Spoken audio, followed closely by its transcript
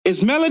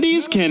Its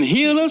melodies can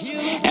heal us,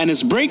 and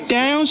its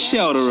breakdowns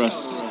shelter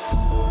us.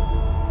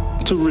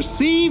 To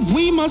receive,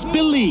 we must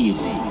believe,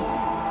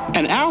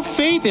 and our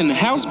faith in the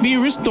house be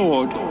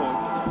restored,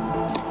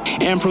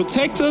 and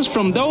protect us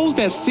from those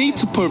that seek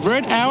to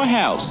pervert our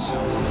house.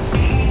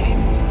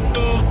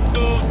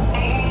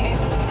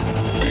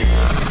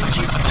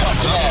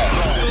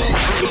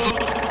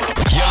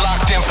 You're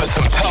locked in for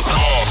some tough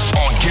love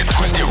on Get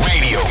Twisted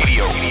Radio.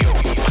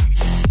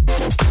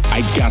 I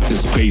got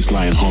this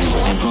bassline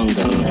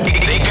hunger.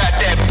 They got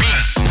that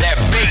beat, that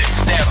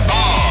bass, that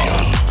bomb.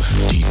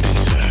 Deep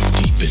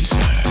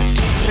inside.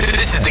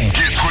 This is the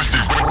Get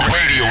Twisted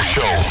Radio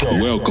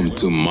Show. Welcome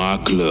to my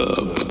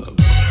club.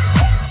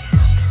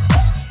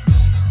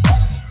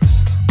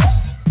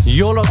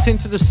 You're locked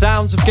into the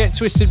sounds of Get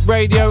Twisted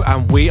Radio,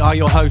 and we are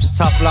your hosts,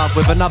 Tough Love,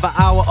 with another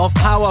hour of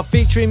power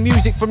featuring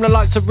music from the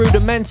likes of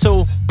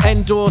Rudimental,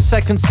 Endor,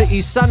 Second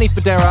City, Sunny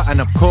Federa, and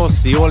of course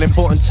the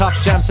all-important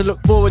Tough Jam to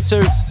look forward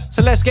to.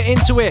 So let's get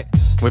into it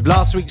with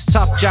last week's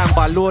Tough Jam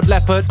by Lord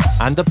Leopard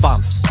and The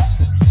Bumps.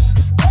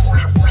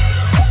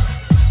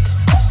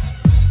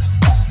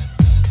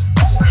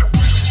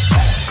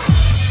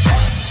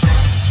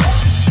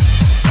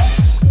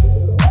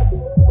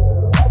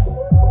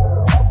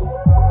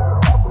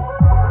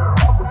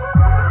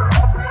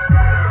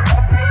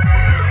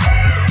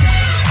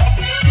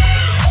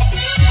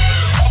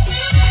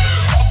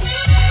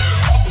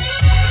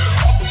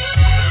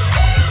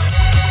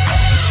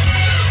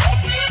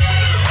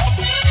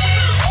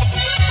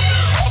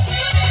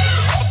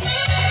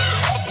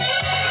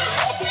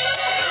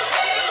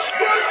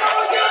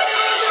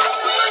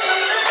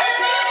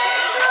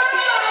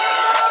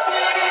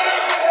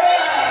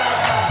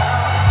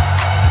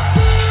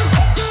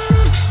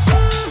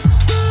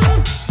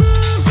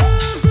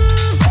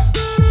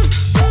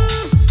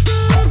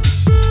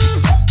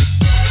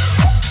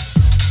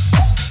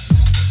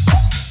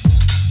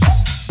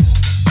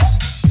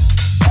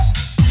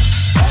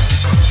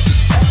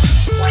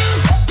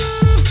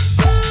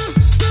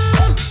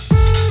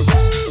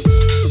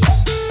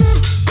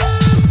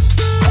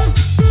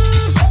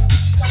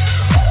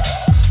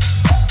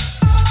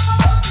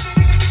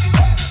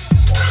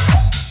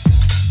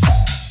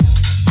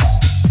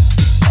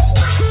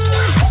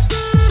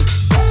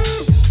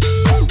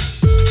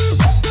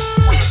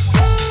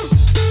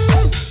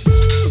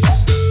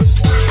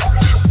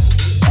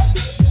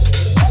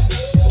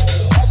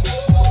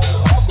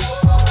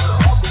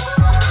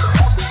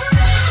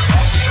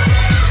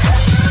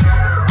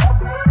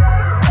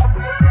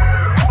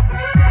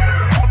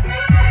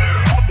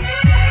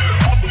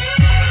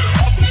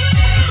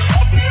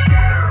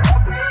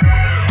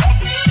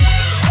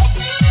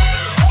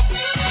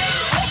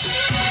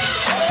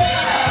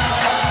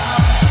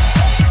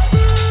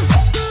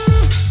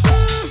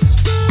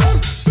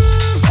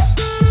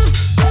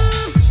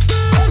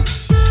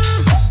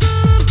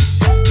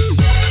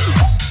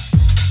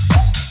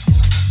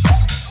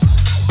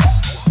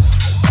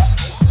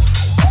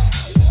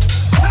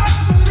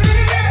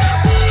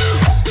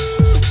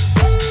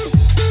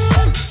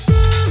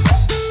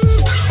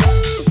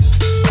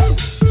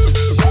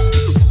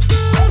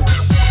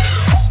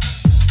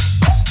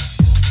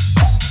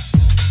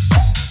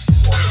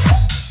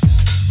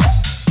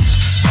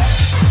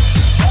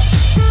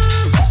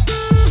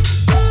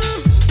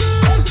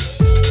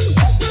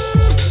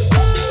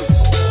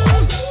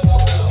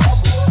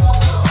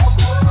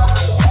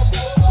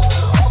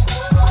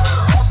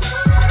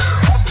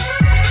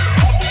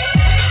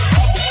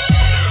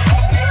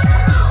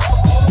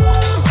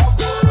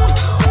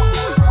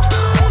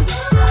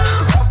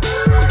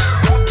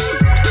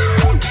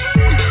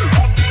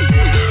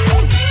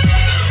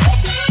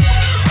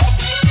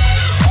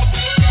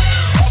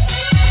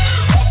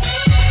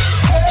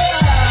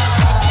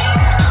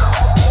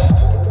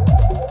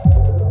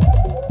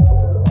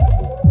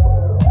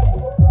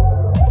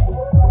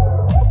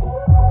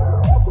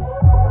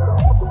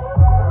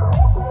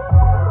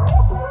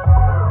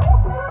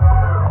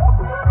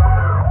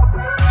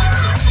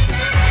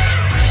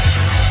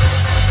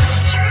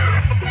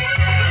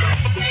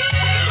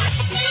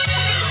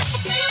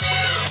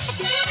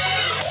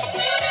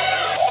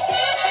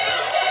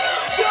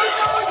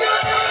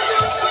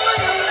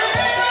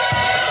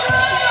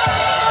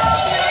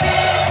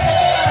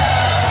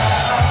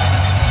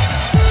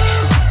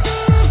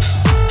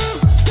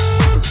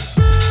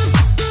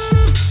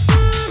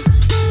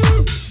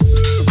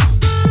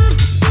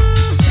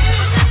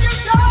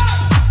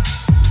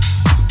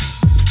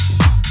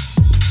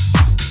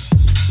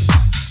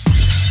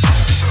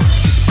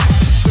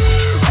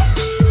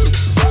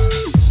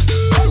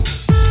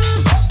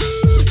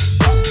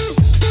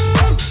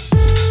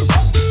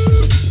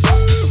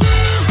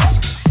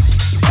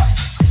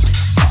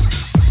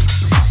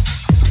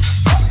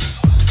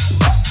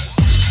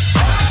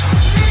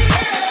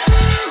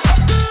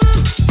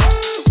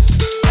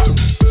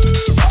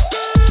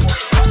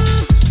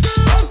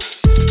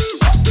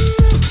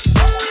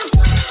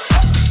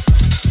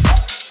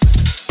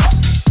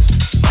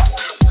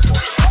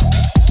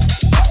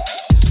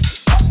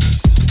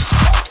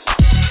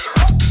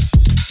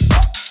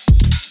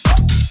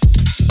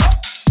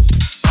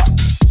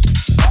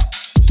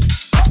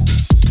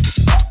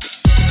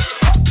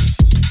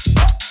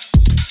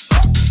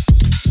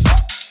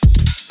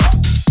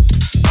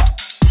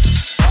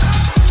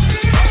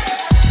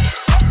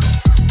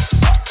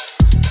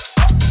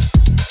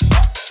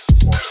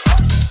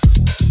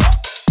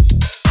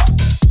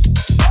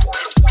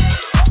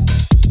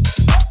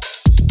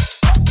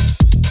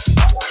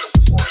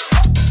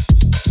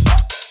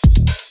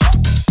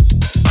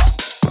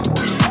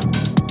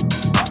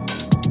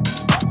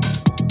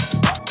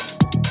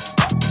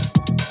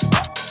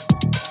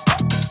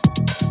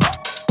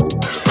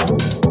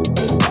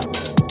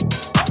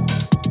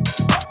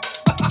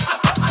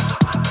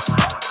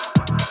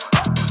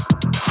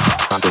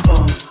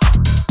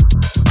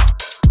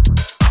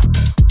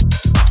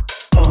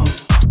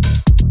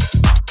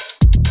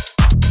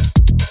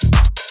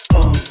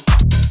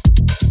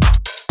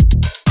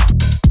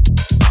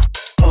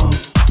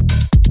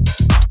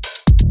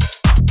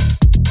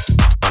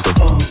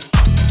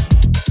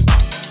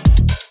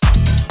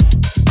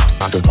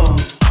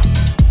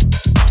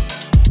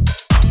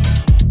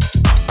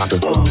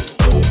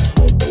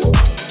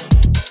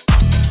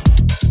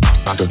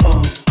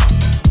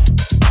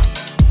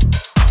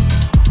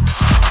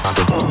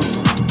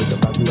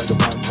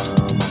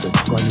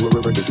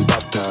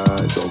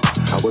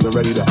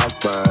 ready to act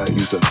right.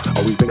 Used to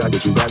always think I'd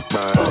get you back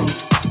right.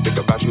 Think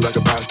about you like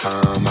a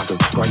pastime. I could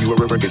cry you a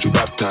river, get you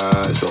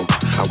baptized. So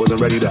I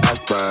wasn't ready to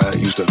act right.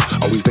 Used to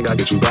always think I'd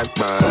get you back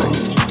right.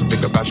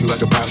 Think about you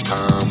like a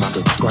pastime. I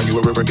could cry you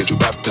a river, get you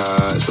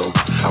baptized. So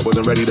I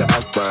wasn't ready to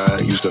act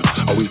right. Used to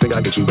always think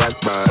I'd get you back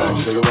right.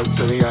 Cigarettes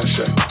in the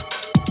ashtray,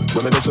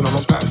 reminiscing on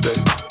those past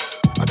days.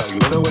 I thought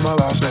you didn't know with my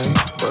last name,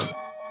 but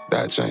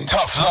that changed.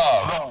 Tough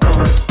love.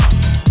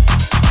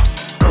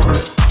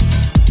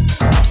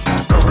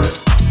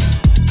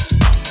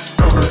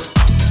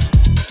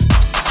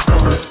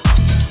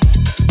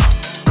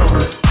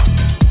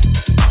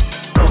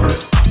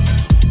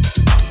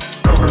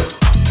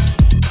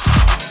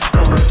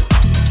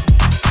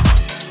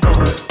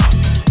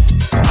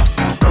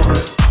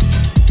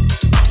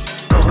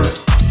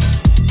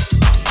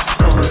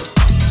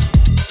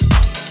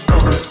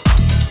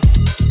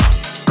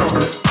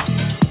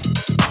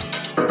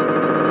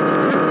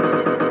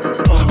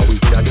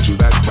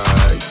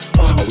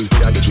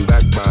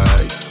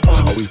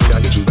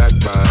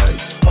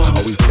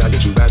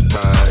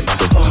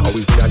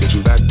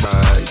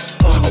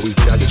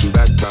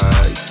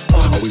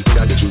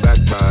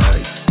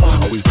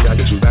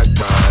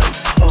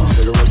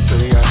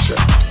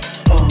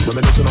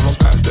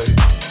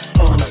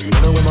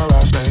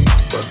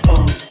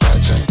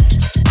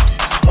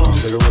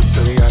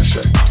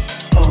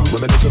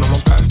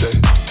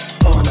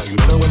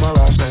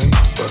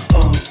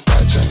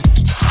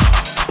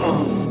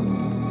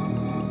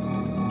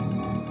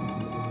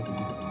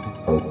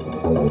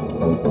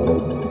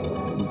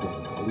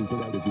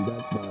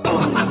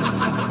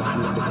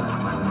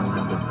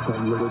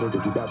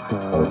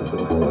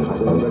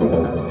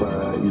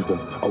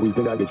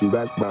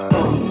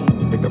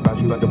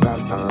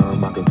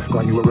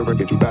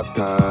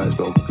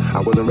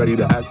 Ready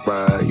to act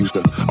right. Used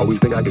to always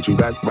think I'd get you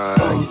back right.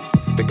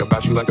 Think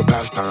about you like a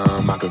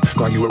pastime. I could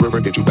cry you a river,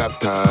 get you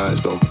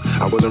baptized. Though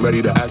I wasn't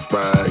ready to act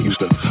right.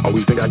 Used to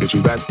always think I'd get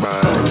you back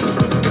right.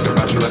 Think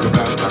about you like a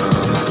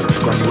pastime. I could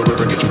cry you a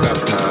river, get you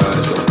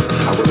baptized. Though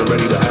I wasn't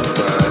ready to act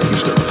right.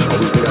 Used to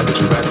always think I'd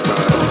get you back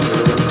right.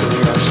 Cigarettes in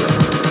the ashtray,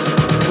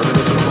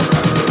 reminiscing on those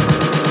past days.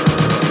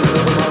 You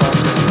know my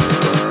last name,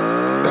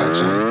 that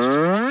changed.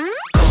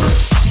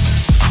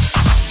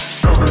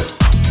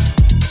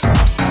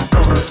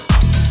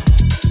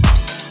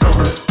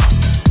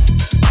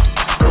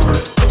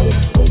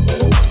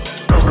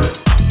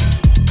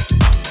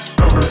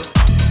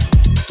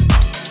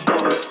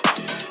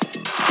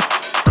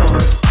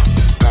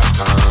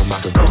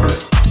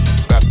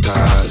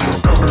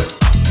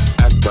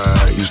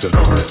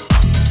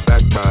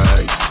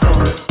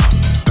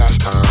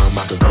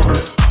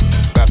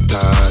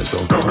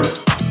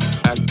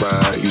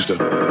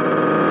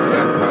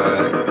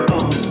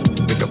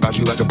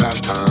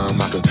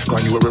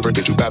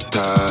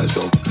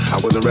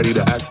 Ready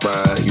to act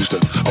right. Used to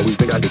always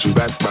think I'd get you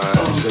back right.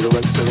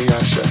 Cigarettes in the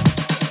ashtray,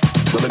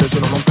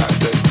 reminiscing on those past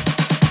days.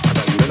 I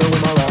thought you didn't know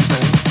with my last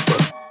name,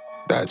 but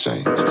that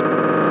changed.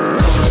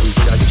 Always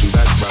think I'd get you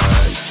back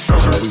right.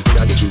 Always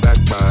think I'd get you back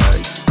right.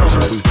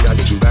 Always think I'd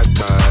get you back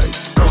right.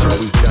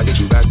 Always think I'd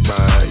get you back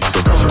right.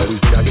 Always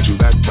think I'd get you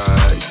back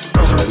right.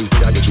 Always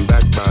think I'd get you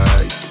back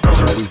right.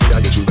 Always think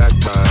I'd get you back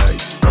right.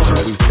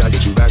 Always think I'd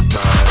get you back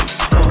right.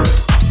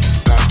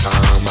 Past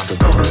time I could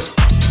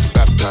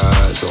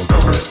baptize, don't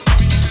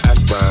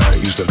act right,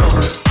 used to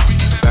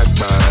act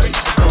right.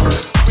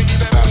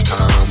 Past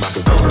time I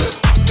could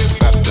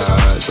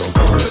baptize, don't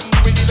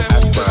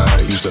act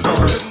right, used to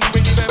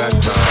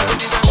act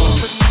right.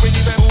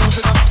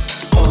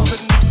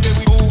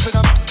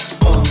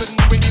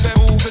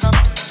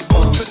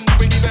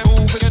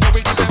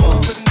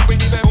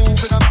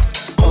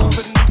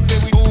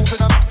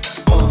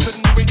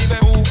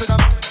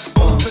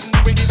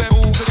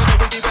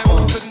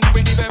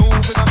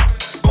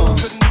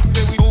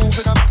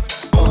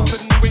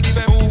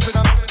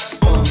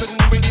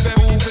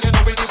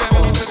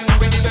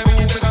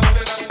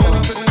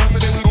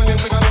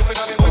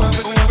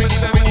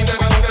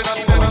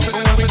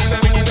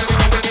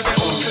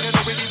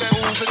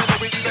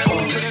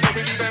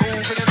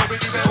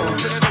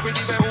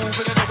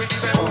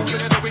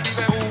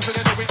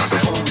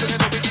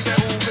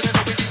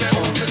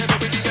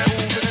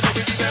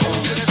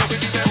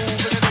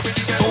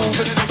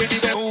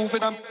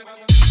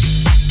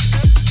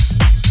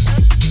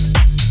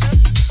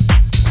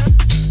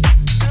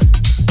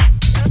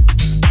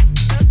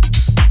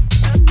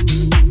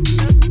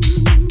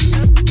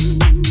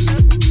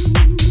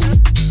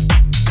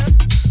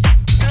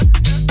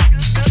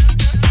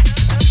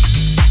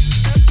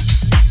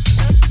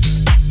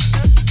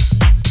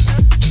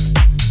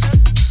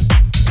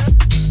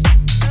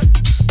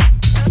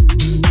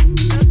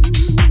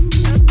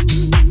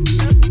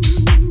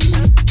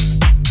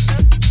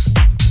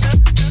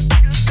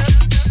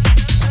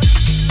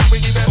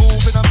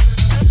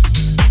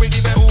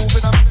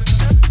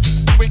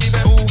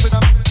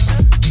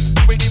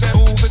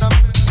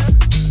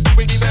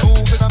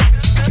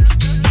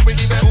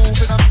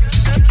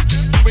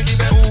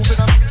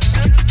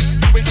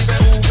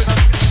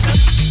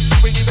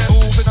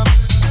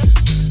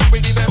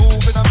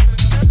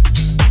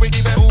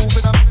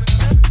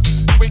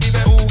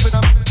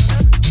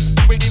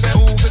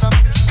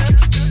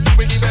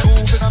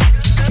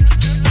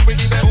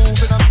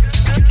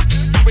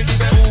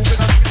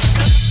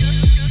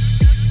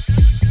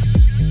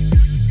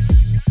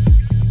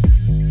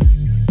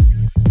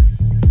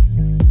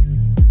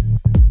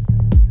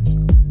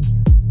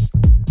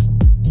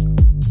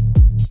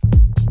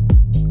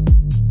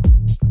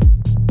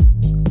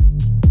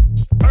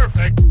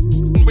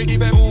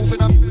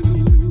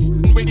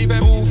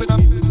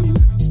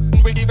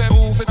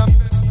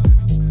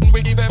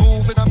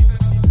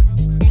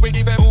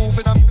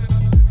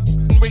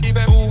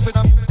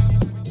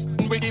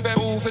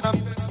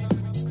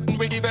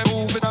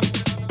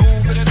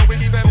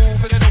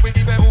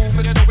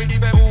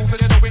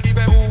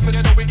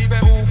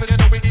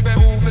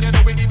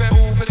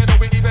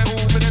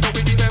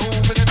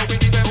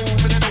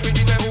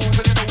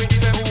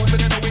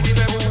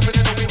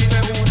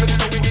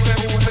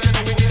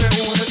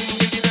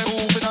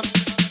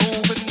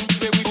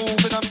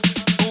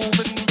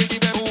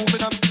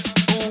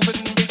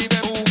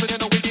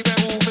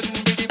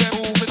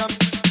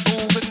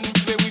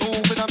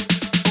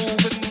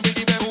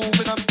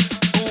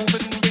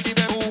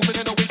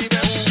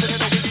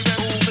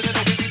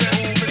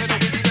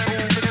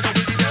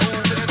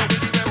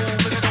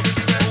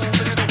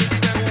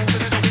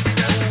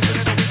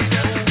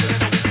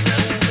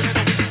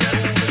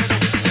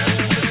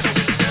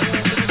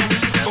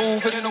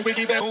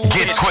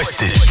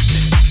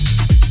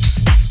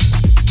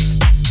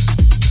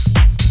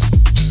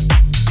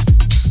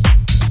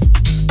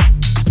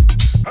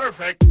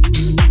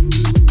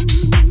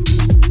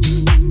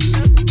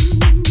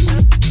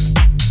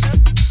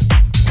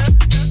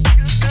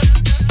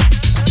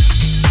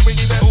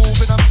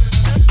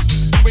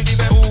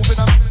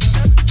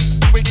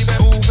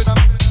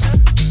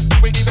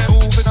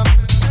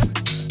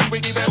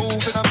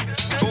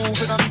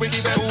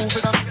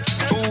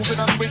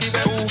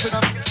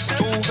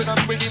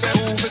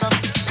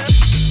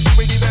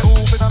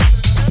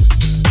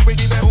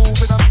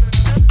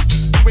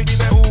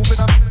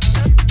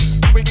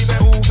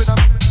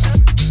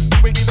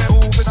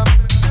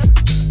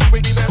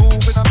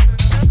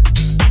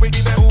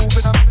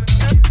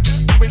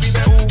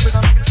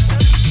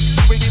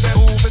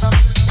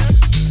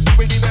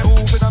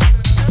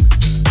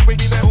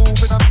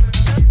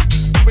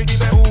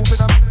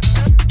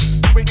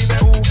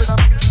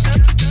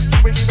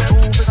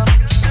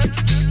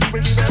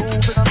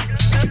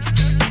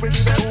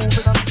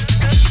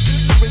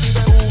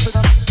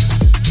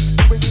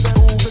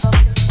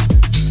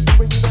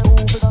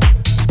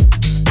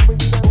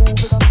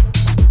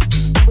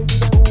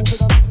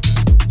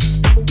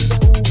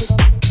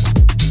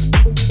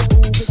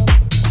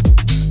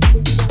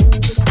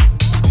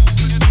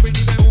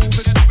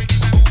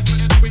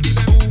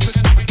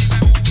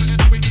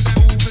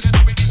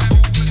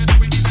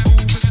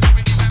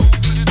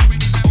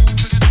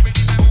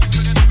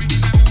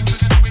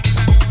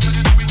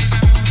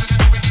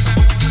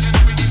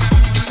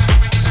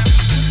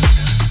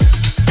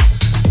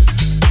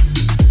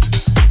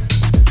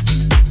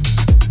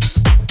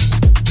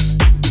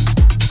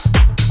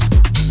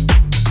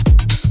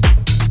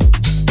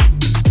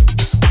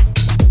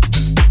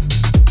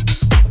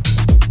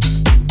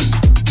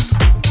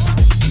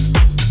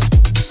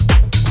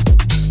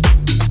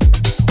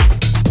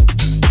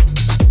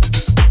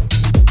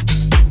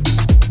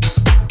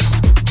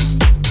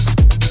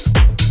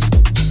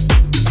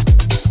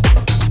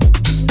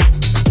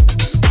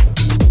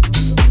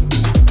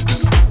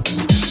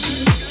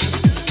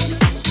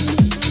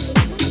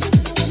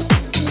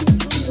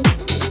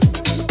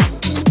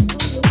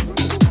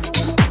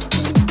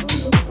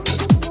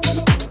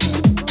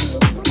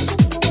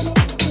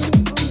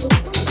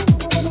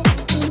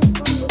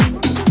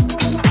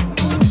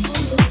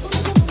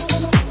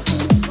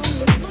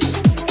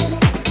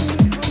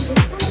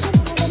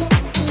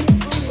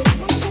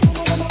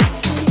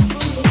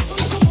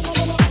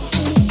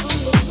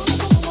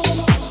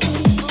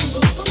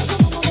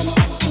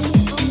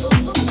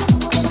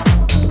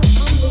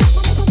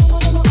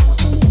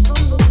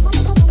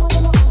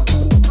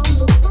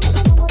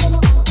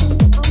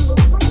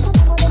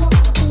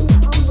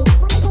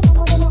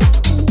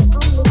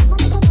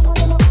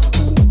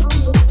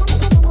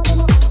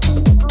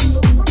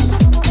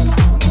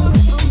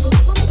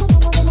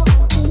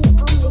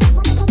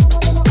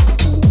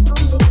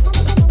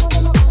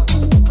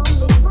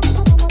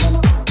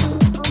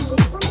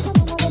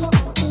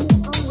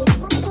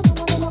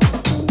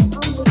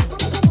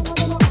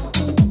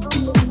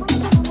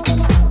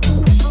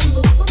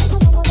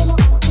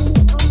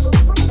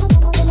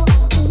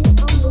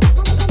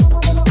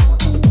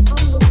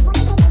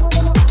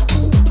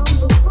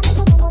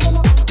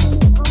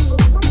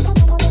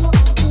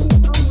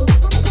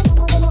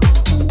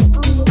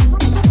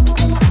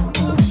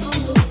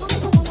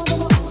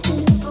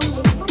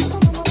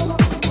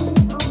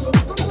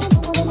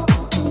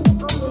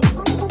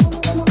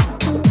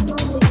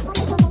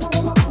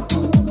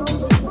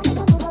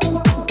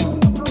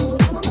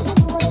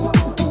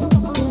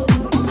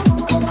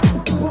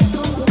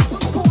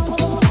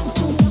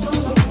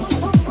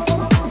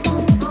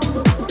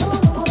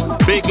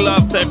 Big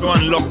love to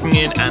everyone locking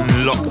in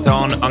and locked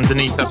on.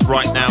 Underneath us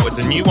right now is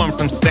a new one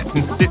from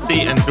Second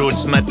City and George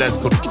Smedlez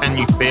called Can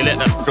You Feel It?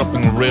 That's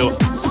dropping real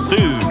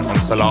soon on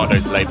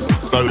Solado's label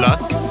Solar.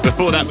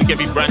 Before that, we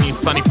give you brand new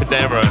Sonny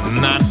Fodera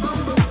and Nan.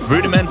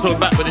 Rudimental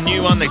back with a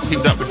new one. They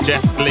teamed up with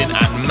Jeff Glynn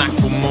and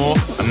Macklemore,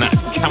 and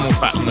that's Camel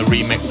Fat on the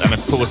remix. And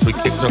of course, we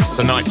kicked off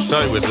tonight's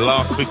show with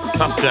last week's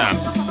Tough Jam,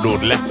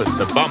 Lord Leopard,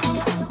 The Bump.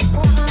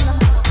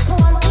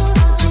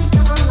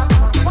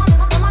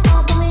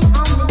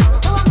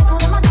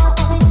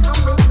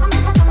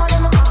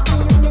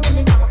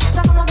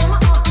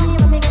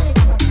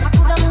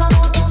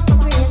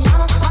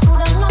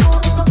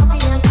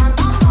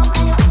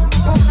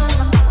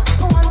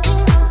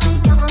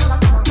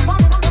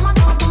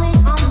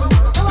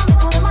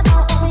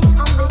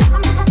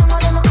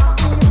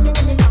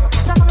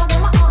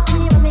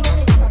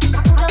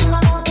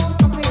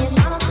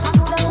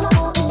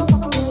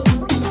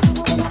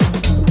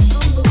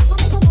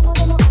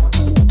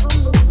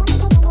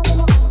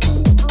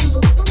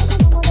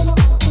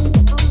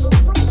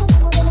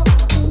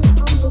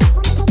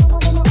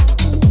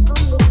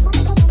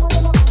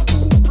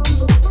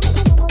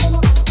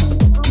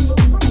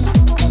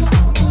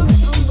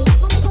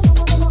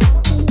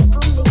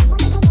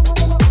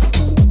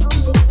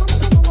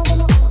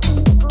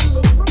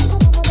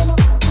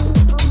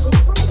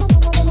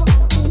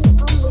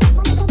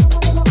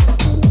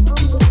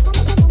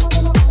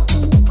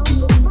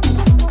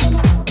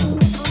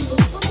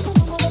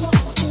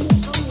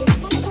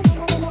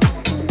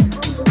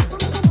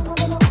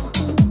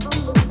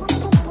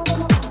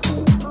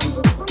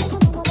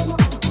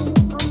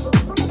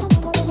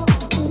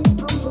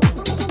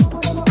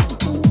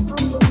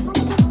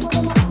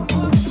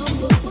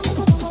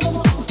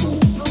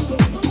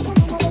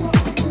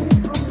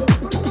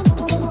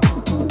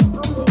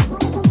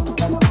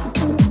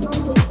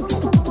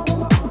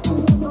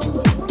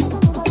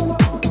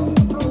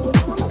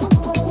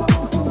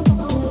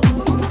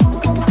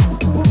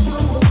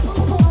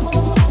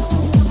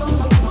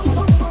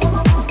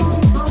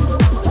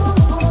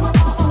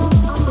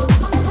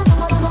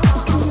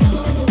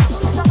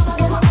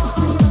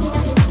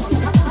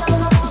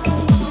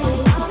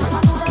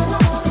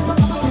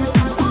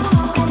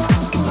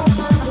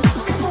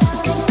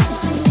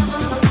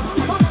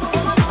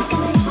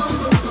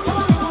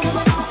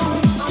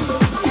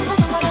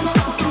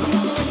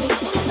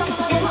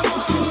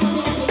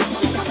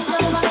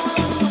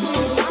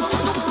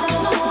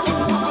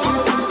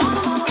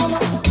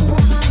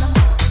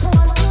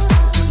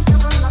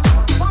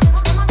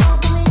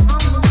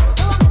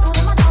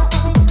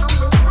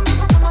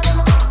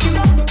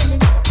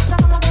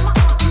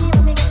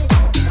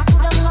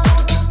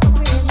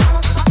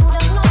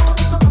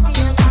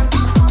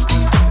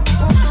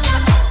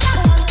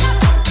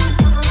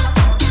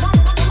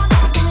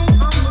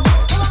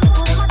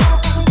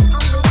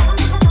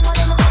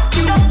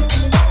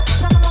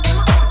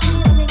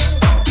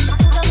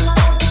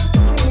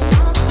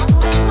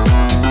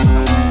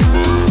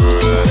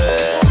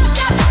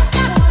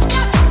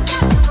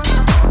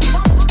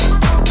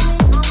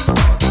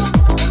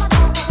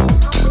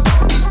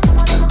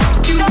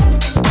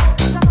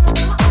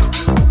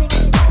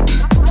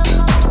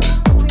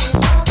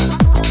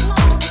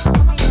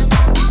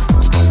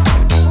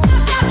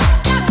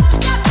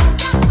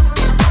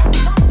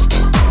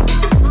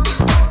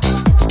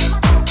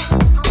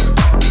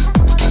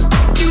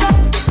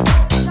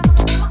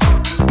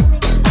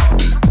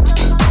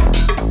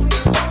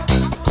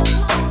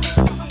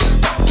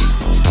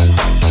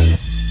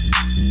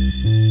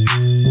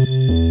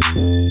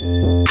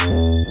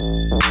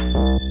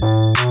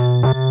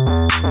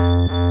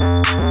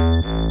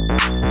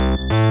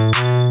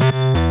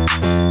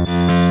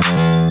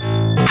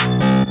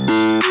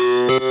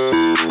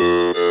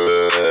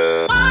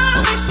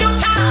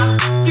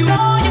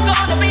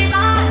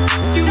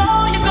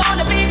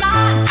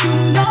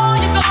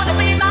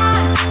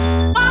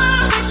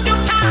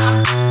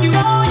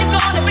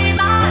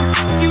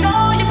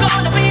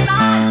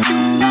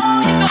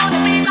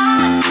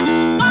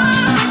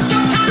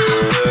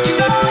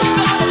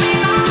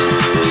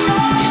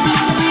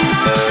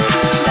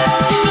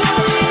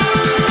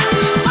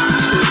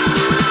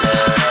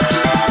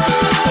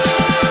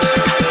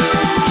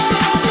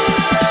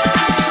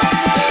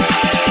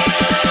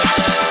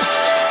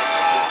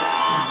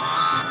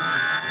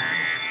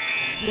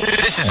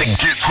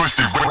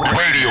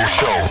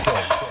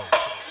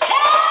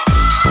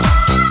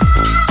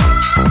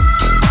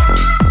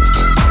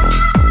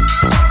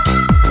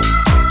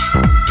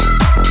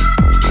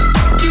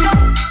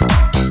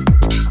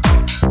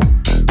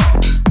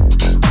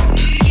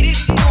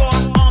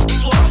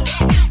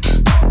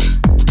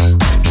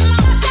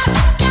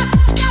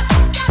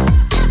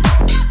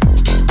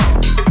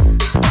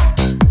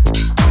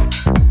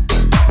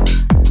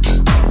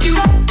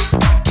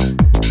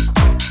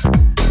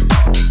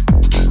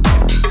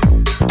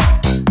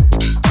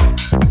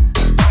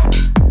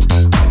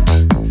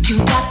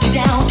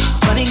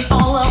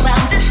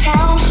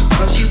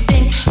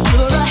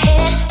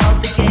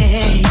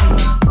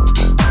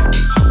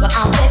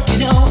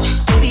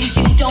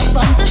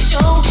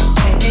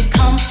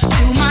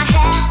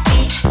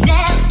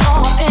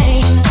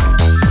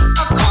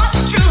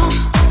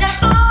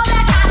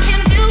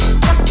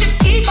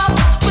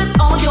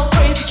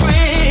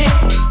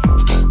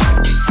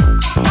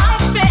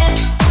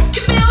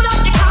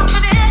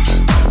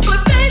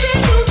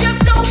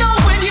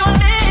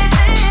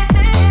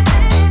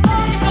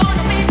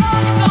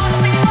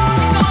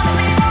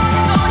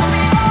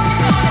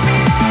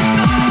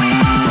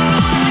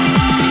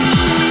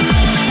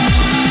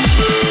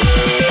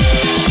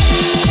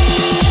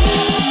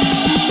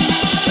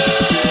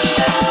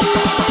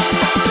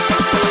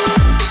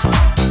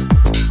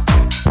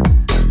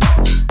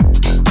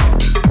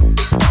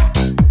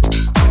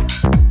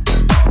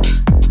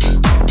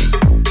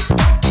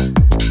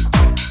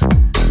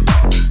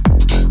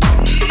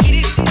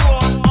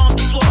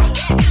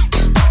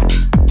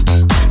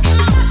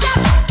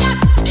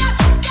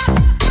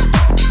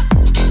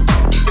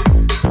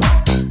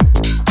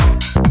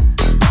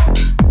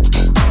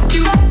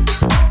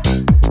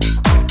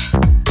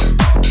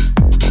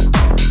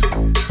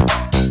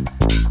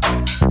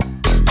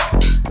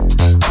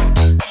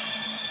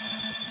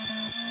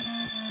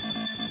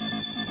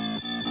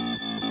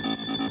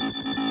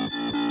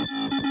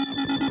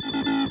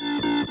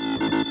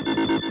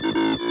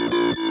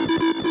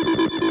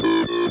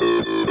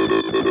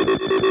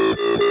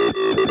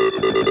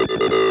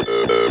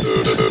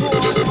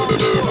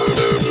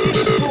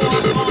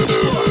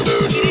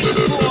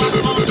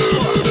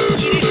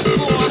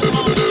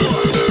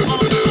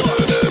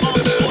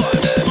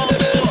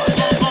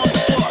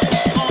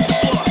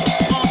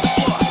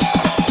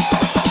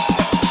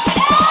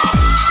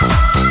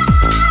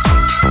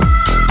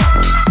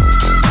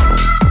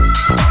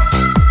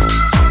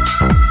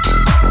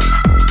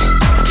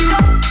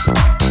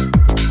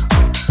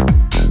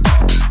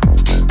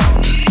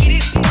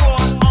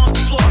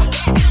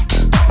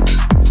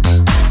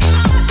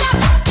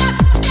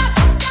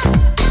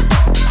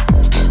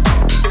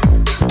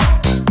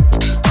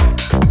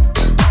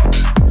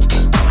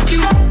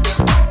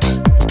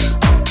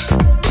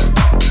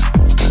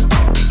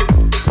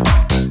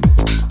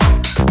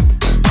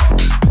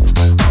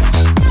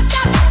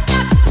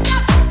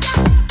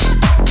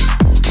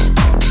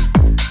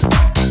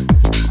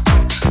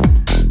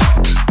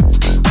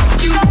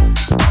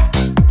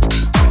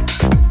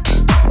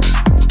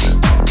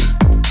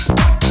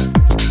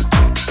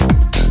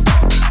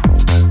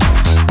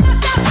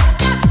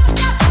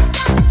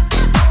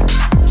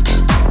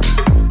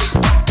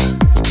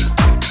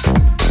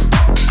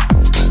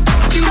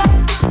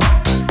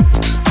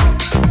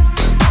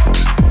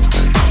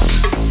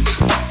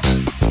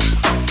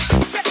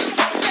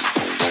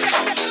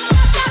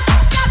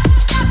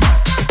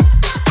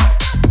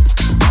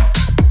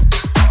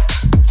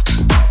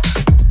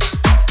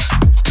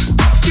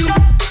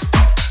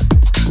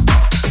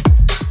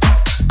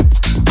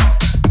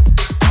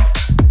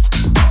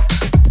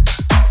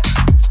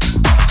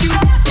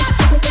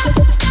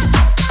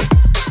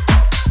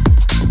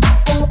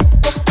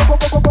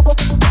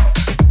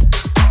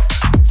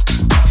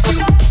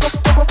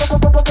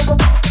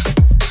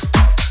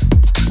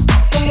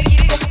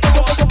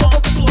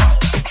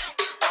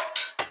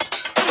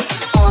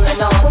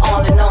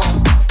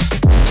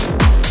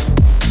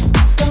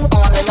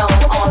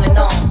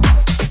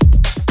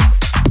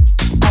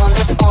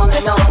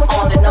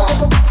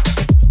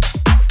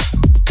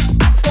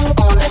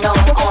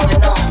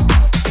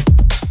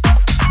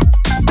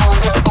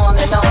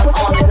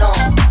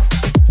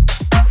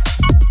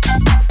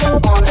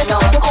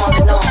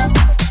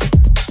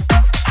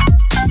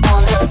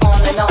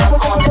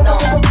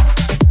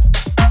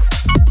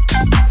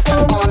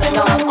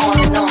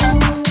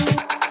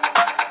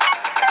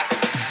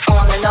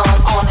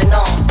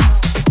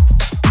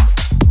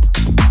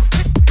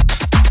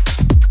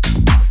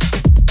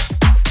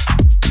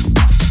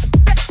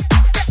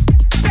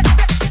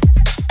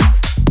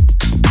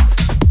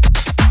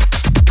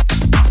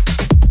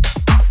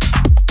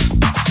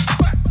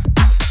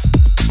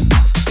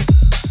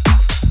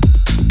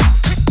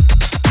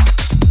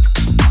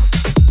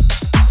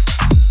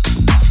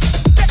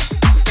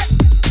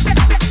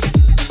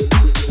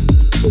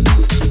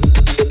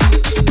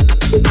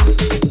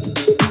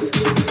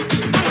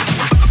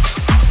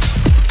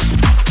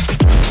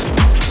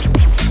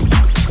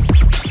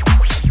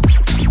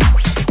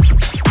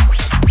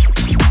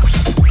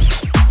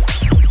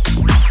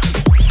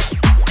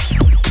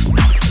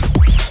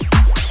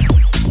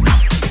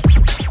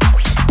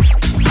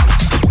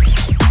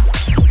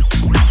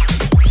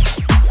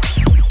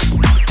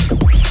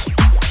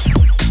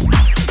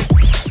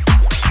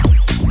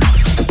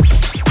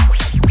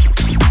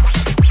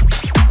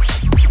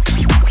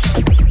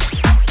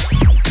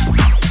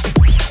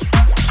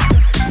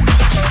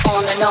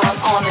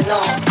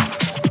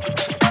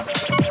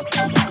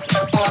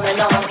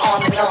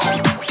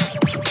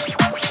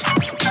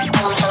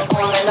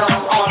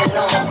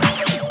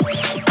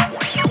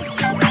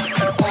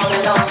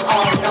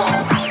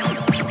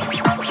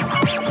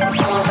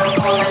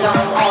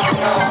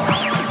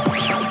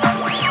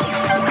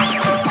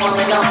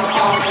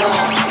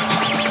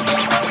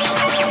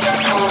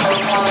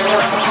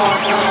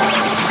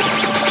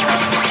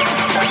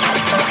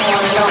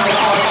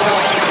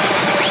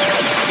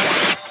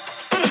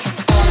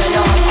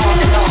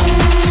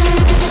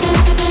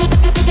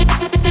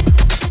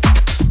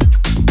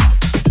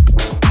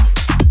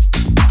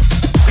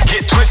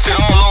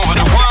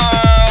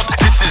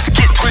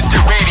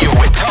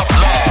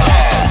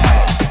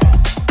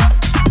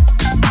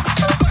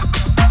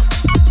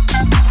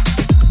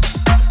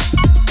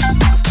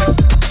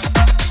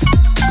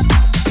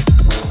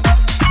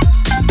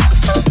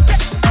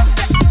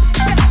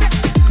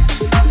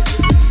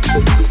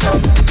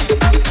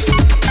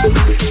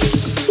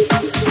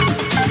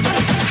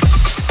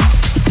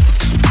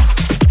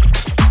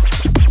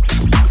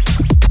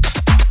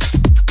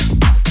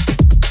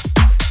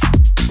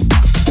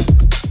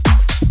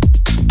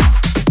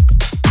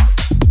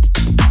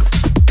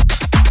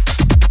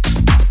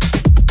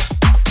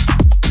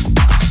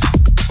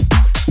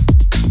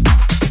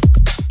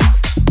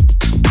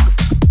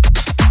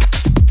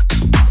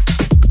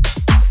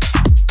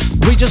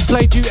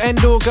 Played you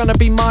Endor, Gonna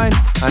Be Mine,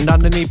 and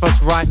underneath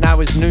us right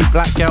now is new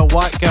Black Girl,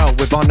 White Girl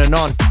with On and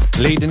On,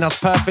 leading us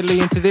perfectly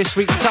into this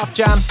week's Tough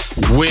Jam.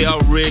 We are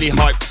really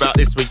hyped about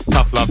this week's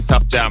Tough Love,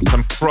 Tough Jam.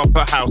 Some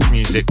proper house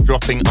music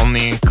dropping on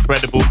the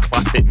incredible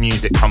Classic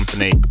Music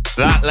Company.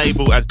 That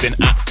label has been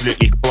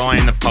absolutely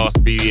flying the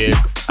past few years,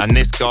 and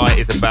this guy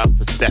is about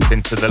to step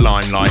into the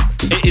limelight.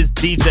 It is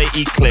DJ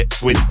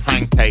Eclipse with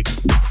Pancake.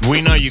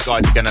 We know you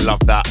guys are going to love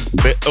that.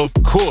 But of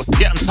course,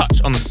 get in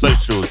touch on the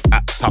socials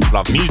at Tough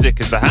Love Music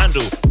is the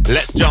handle.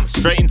 Let's jump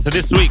straight into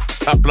this week's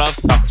Tough Love,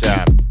 Tough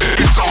Jam.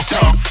 It's so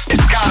tough,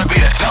 it's gotta be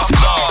the Tough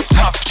Love,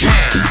 Tough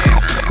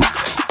Jam.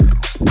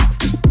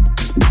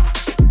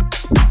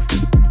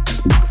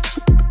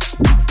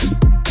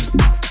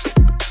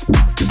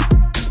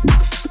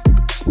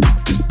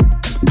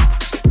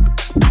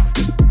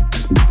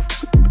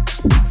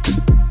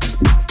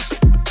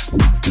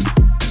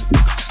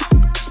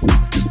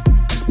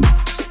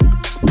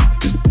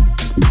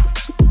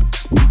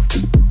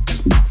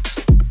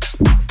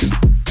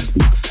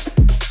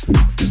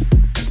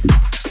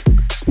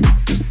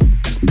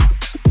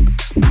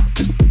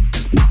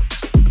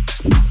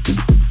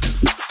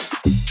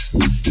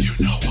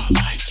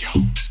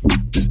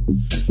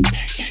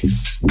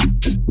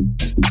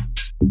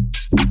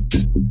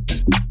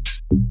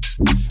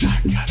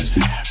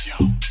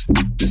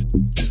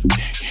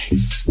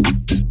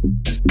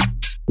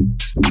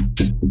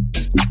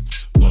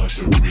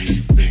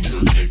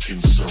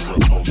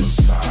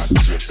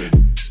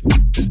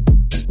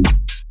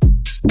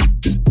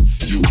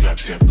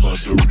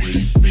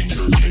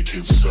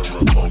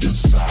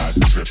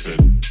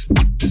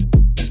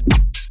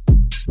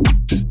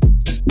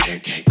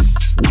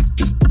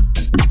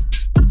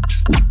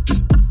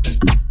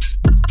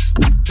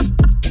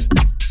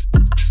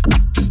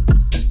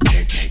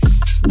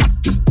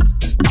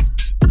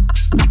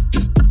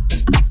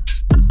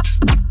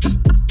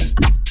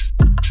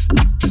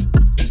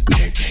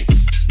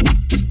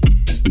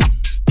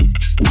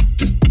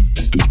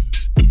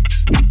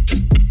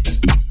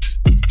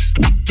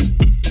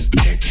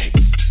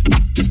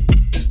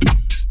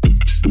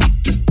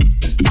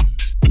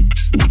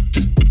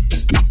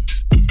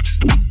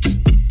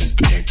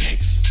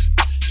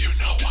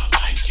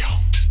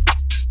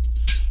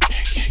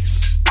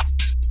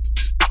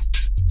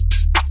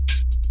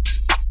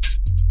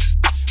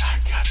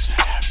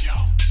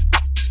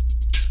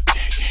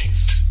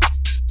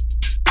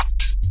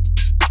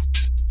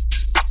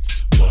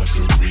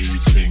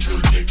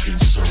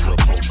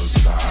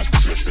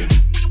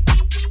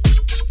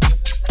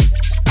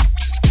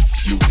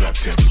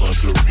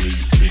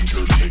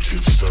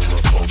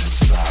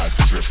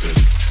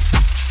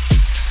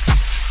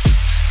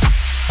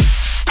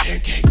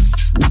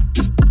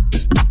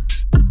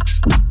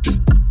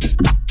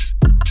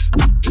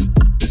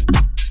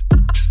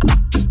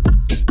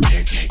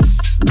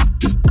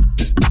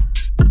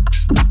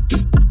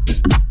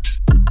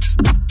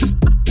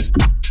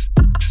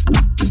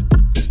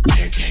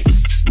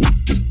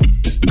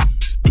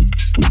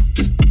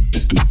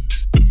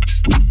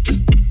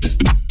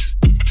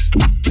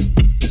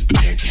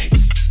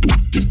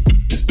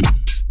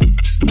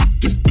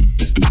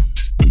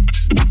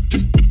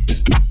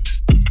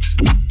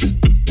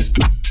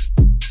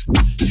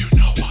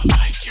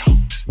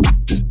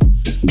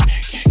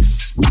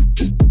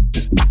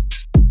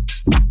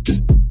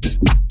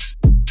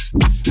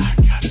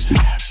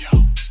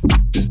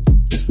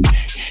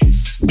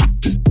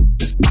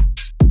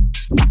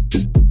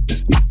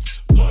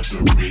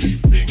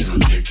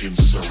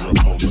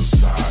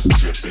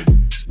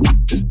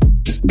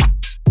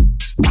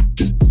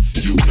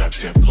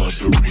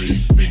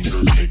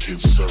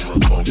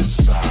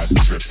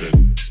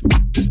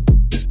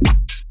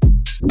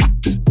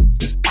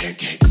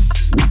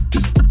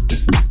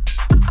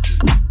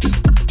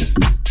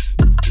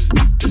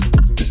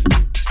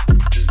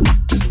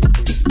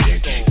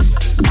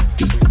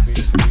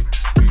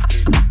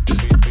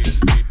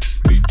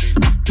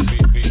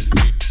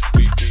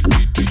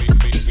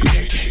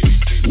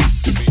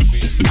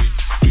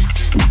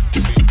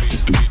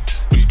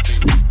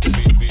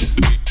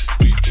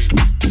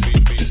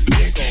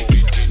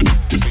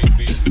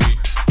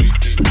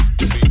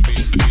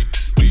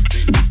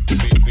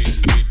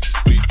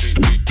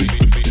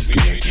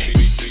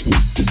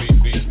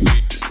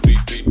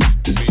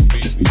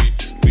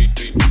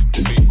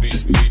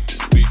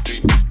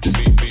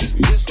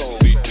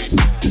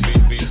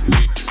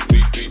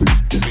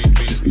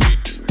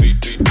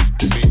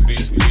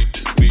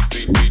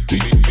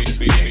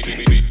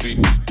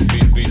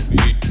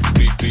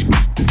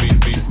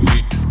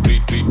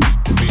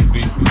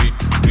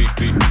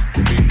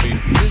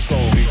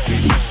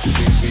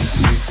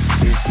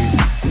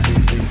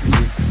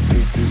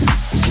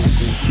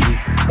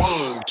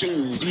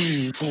 2,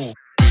 3, 4.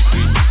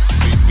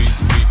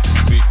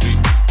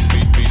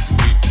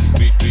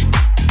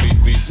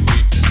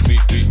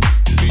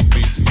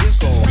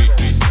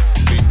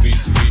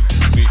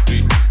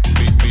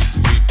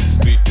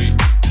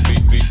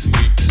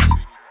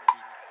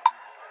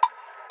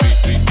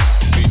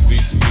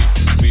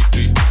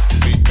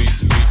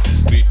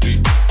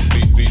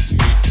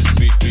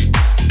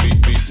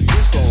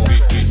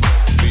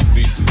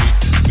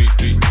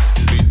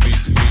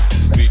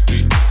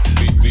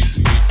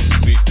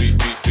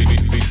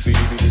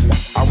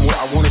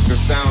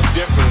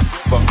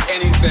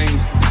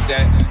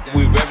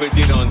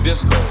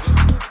 Disco.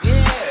 Yeah.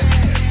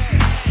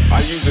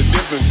 I use a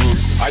different group.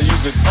 I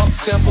use an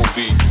up-tempo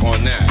beat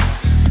on that.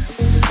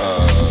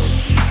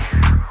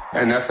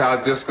 And that's how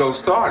disco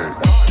started.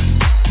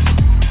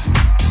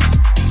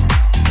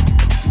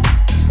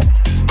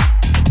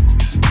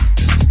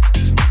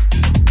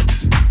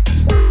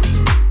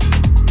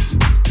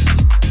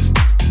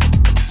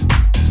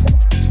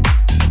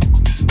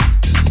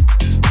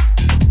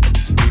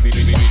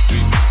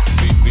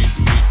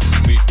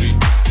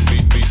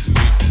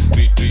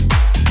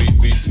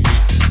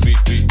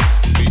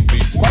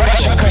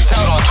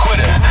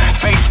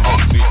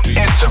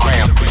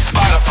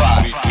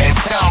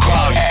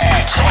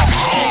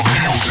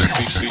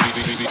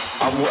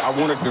 I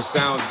wanted to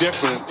sound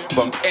different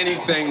from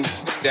anything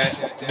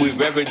that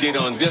we've ever did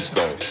on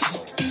disco.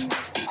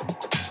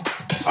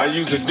 I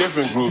use a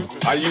different group.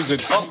 I use an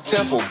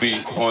up-tempo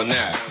beat on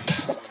that.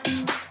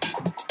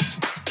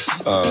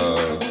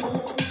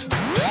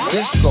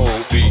 Disco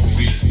beat.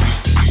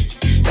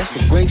 That's a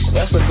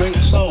great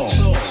song.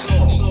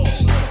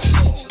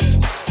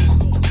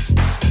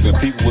 The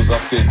people was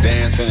up there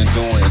dancing and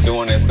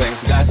doing their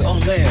things. The guys said, oh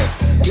man,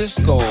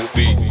 disco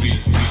beat.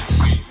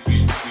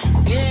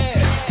 Yeah.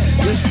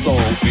 Disco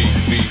beat.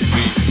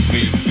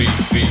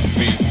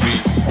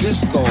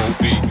 Disco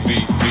beat. Disco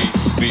beat.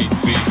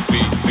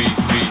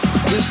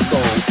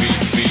 Disco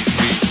beat.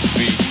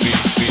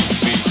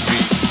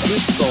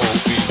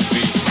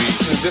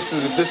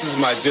 This is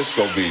my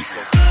disco beat.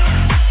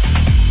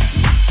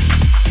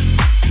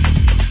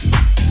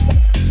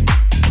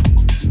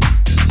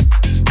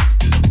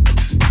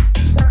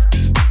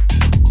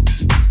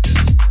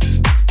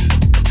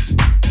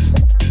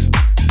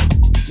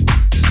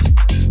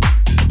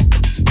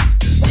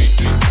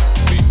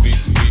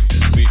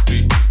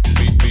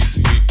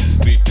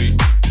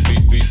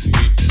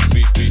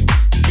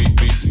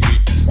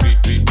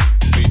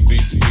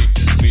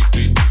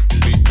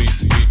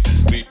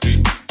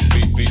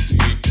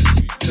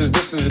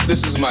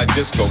 This is my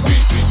disco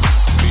beat.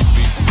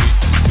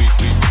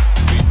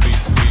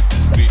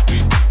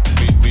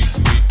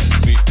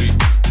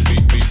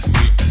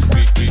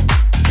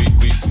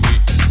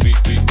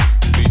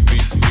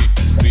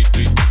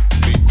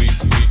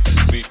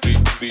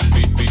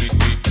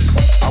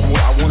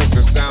 I wanted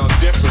to sound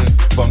different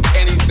from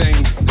anything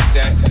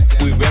that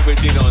we've ever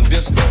did on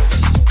disco.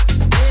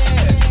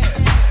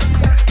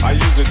 I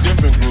use a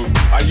different group.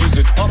 I use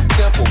an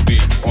up-tempo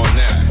beat on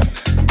that.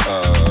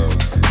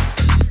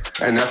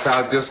 And that's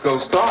how disco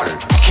started.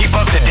 Keep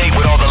up to date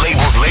with all the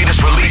label's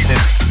latest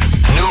releases,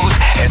 news,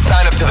 and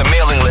sign up to the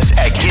mailing list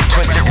at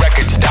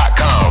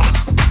GetTwistedRecords.com.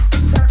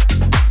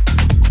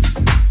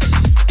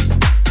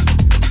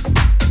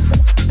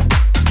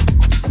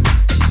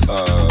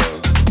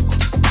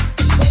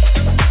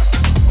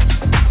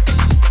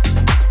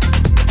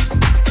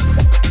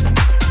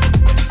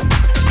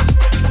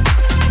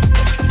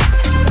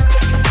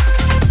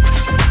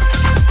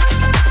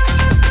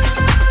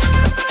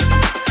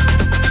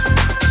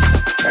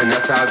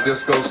 How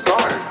disco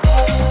started.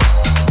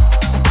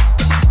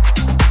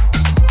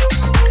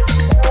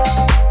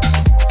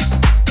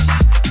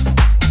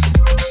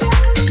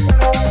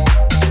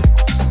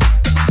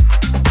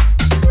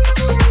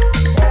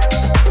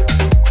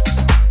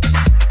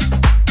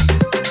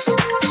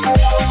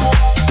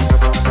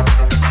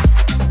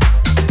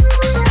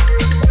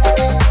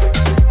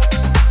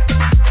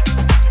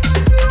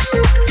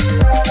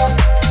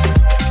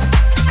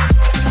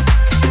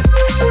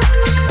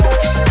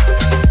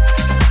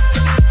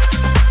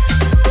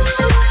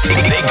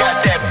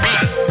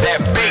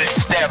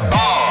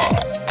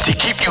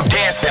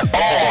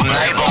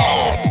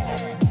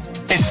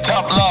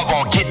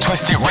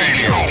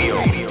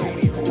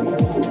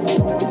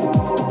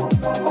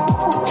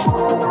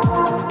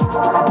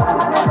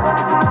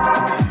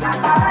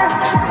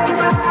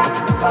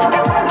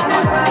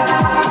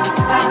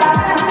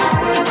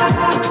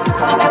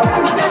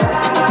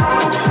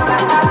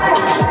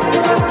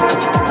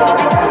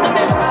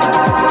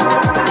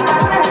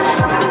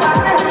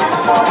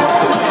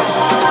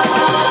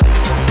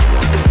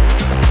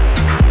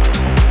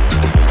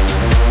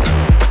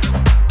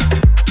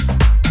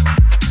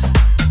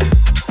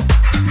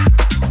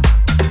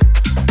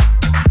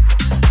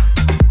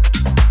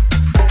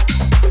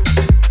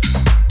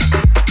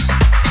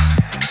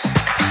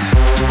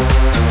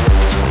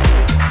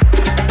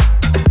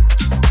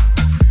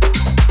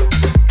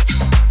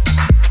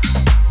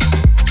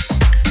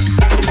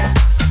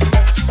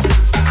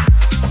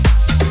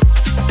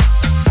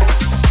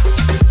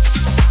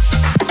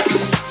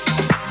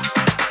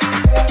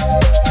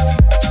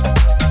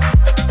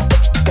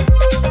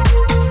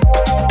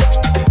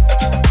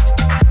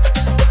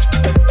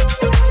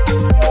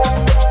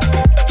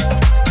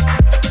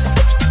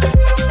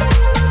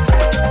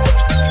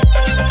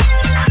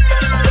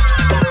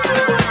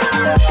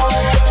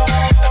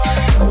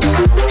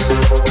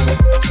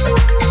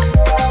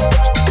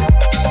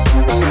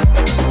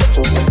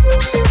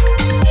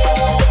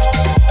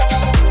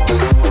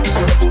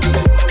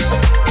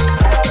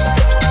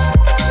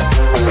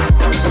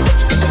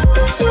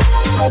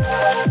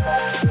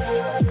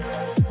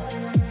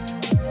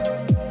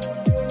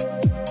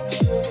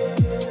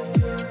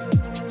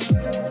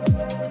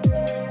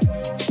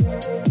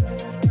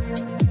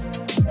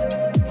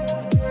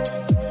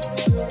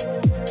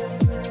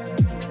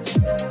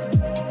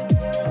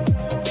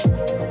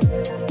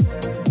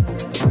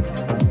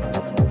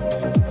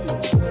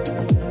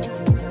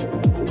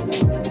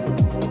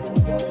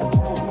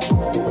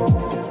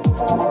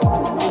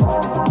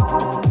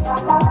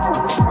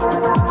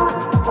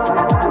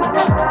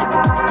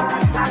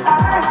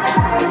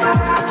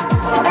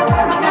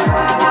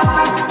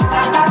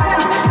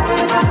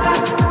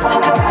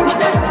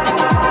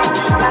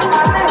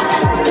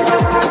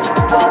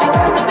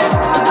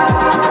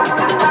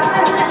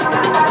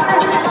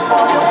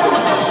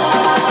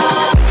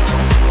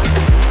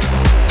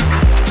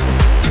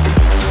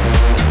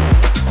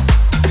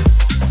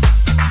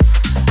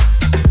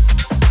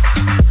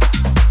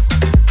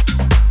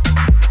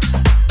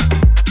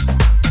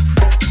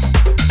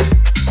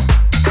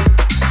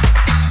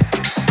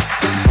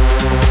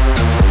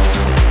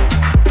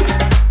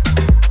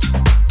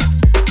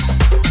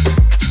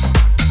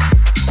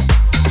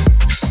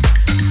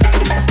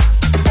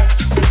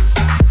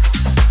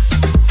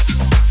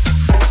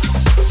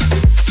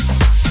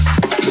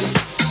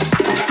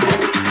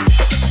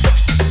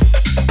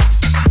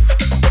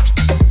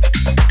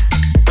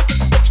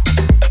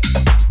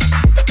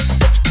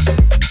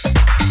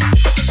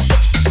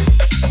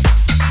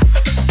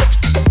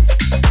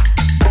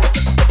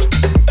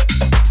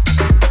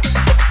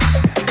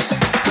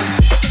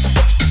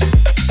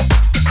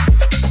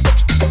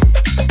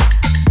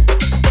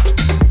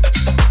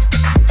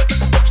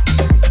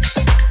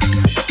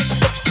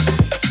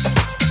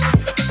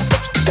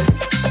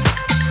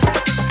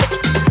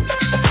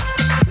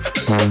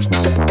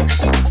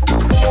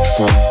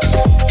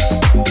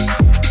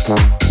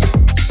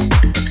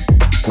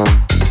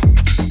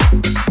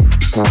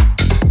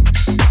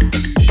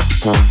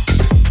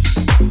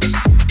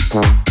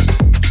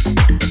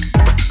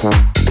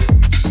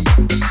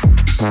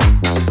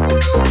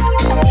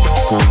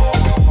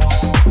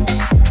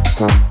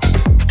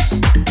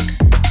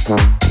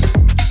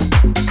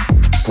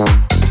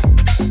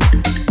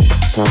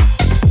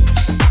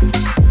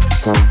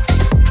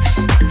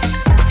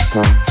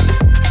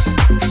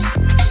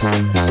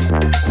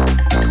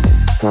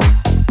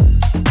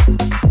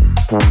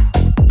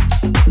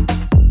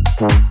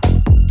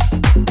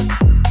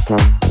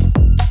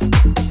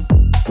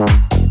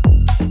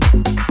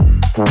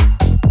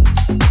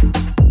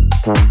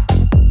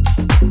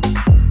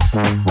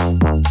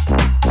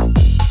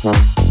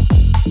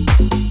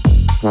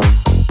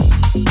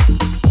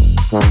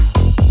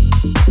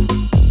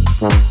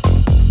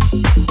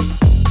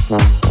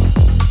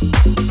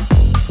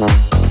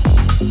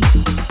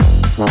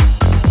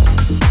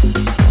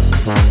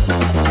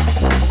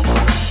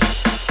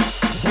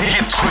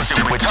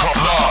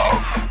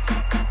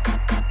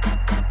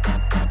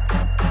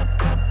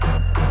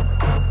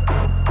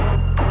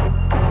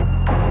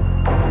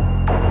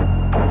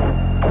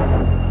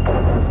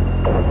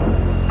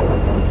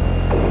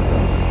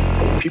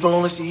 People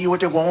only see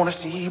what they want to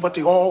see, but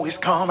they always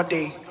come a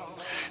day.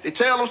 They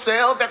tell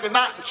themselves that they're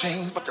not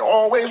changed, but they're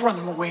always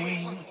running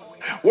away.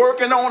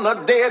 Working on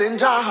a dead-end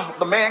job,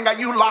 the man got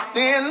you locked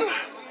in.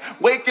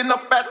 Waking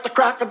up at the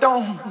crack of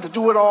dawn to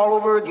do it all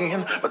over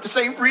again. But this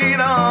ain't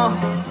freedom,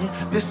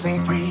 this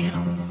ain't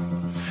freedom.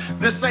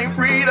 This ain't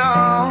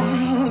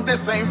freedom,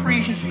 this ain't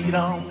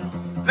freedom.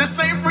 This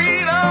ain't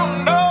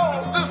freedom,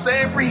 no, this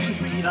ain't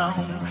freedom.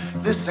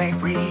 This ain't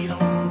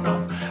freedom,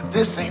 no,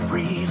 this ain't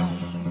freedom.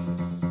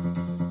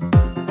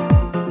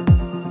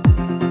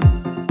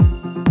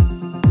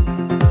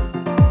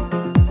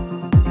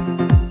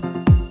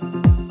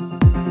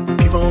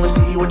 People only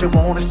see what they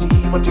want to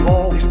see, but they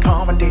always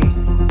come a day.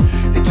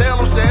 They tell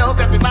themselves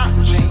that they're not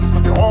changed,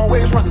 but they're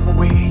always running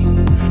away.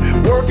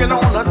 Working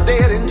on a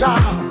dead-end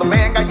job, the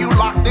man got you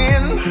locked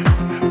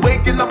in.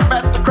 Waking up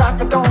at the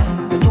crack of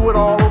dawn to do it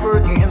all over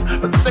again.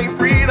 But this ain't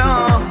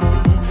freedom,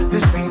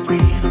 this ain't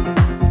freedom.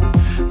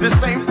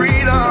 This ain't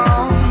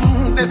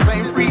freedom, this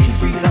ain't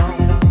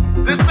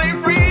freedom. This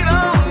ain't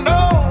freedom,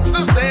 no,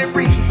 this ain't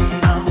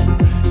freedom.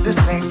 This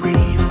ain't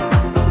freedom,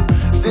 no,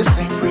 this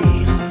ain't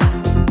freedom.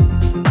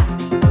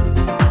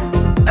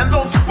 And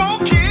those poor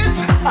kids,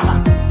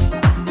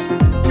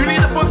 you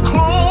need to put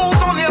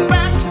clothes on their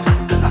backs.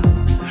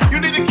 You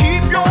need to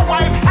keep your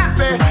wife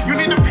happy. You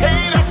need to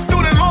pay that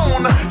student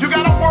loan. You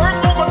gotta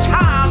work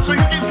overtime so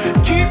you can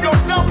keep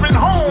yourself at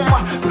home.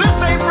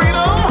 This ain't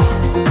freedom.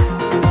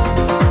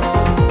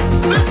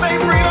 This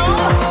ain't freedom.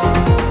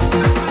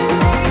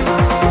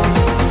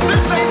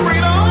 This ain't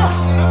freedom.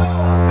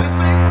 This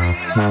ain't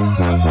freedom.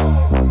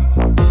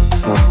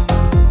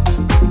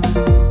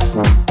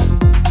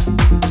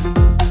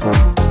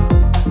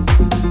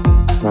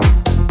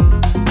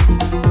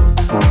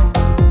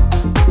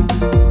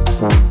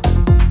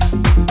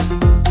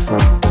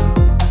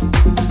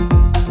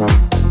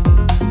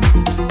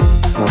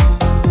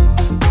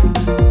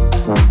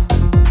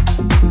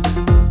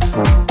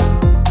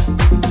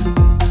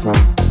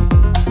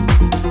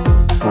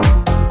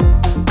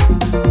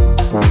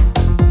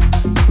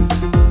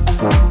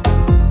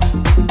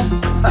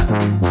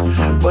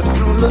 But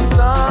soon the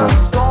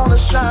sun's gonna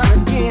shine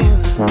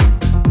again.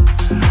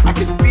 I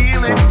can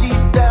feel it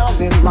deep down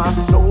in my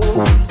soul.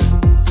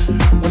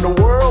 When the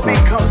world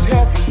becomes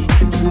heavy,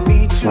 you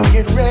need to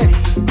get ready,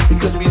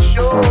 because we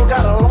sure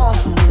got a long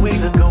way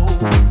to go.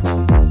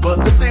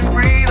 But this ain't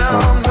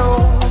freedom,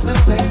 no,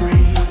 this ain't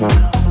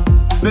freedom.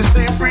 This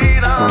ain't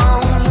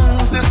freedom,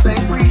 this ain't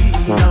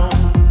freedom.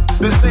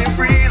 This ain't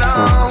freedom,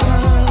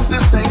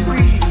 this ain't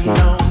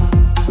freedom.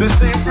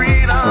 This ain't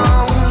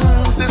freedom,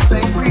 this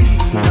ain't freedom.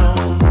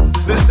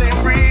 This ain't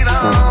freedom,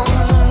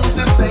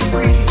 this ain't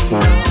freedom.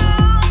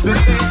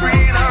 This ain't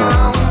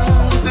freedom,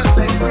 this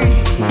ain't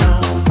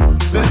freedom.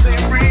 This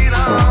ain't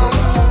freedom,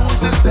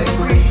 this ain't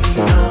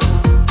freedom.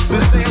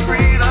 This ain't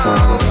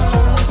freedom,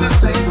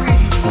 this ain't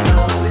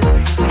freedom.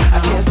 I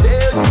can't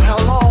tell you how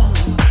long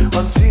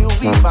until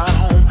we find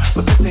home,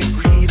 but this ain't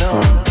freedom,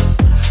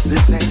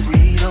 this ain't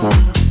freedom.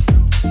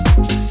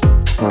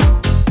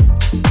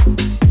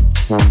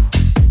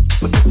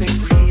 But this ain't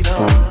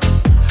freedom,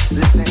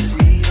 this ain't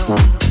freedom.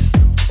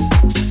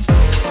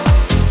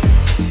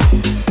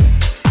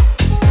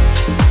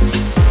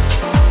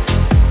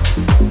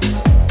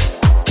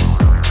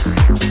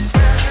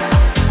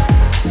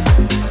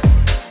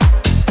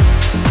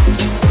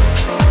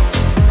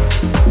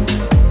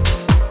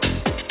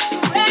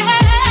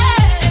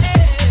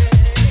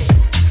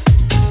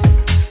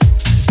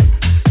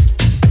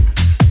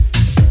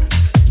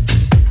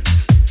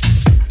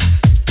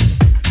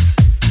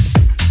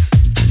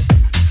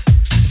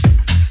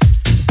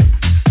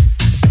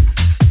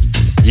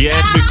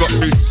 Yes, we've got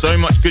through so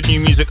much good new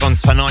music on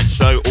tonight's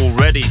show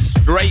already.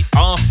 Straight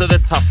after the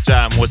Tough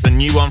Jam was a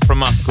new one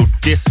from us called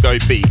Disco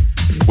Beat.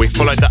 We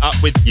followed that up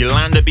with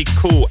Yolanda Be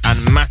Cool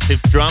and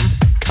Massive Drum.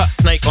 Cut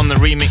Snake on the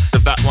remix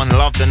of that one,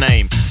 love the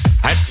name,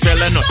 Hache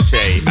la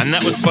Noche. And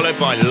that was followed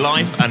by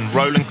Life and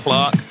Roland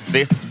Clark,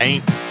 This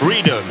Ain't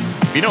Freedom.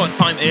 If you know what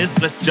time it is,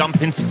 let's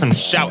jump into some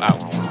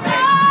shout-outs.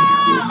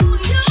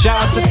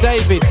 Shout out to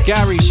David,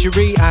 Gary,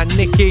 Cherie and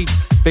Nikki.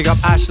 Big up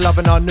Ash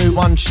loving our new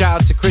one.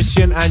 Shout out to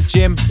Christian and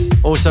Jim.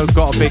 Also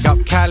got a big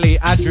up Callie,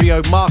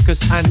 Adrio, Marcus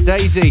and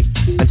Daisy.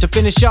 And to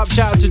finish up,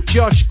 shout out to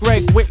Josh,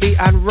 Greg, Whitley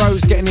and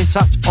Rose getting in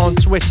touch on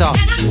Twitter.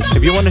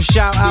 If you want to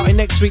shout out in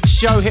next week's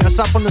show, hit us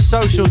up on the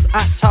socials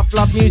at Tough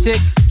Love Music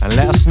and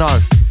let us know.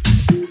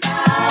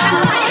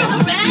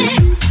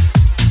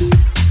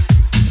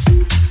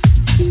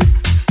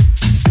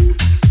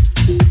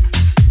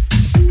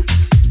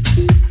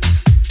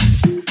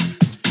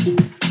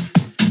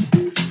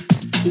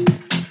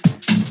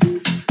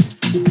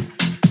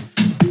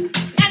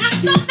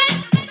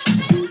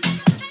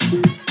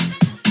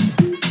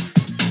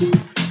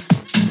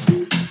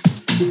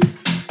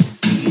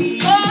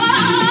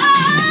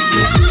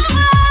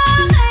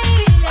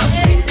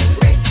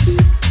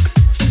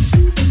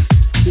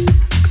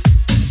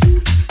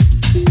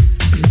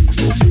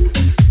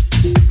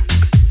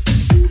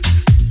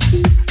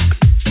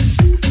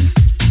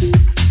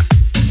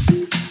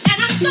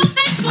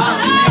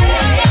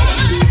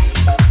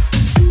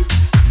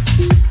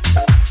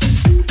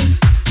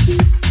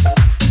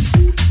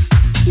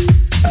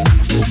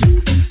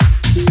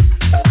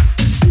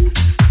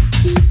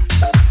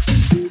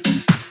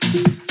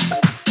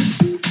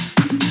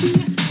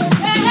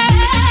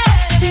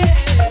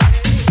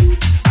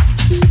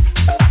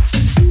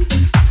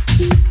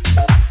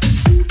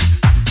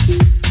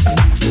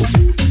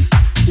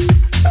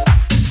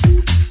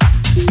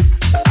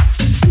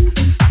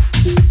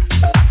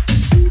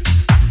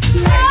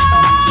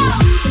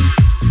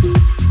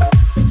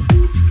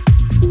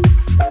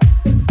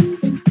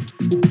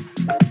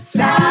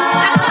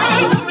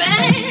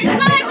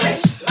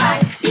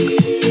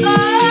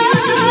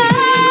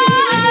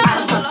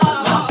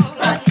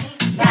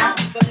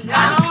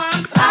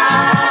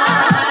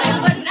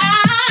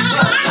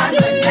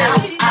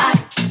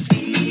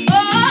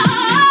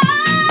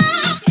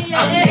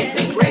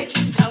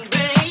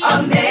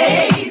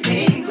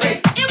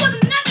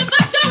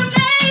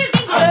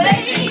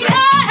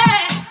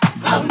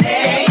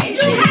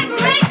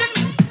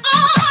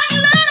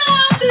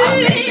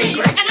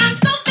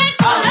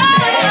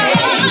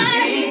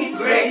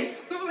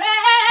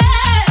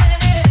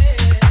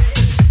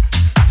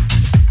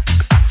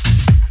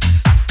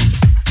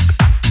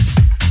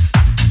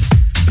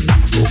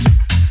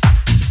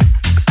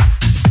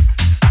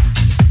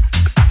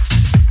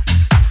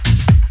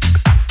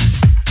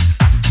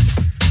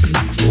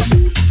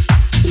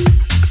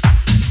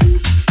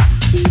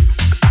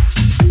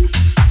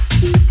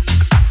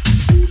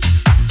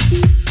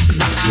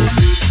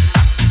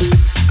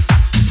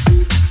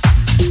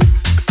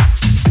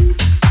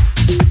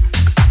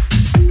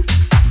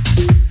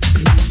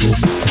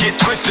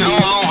 twisted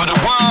all over the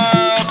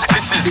world.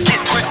 This is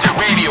Get Twisted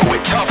Radio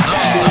with Tough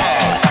Love.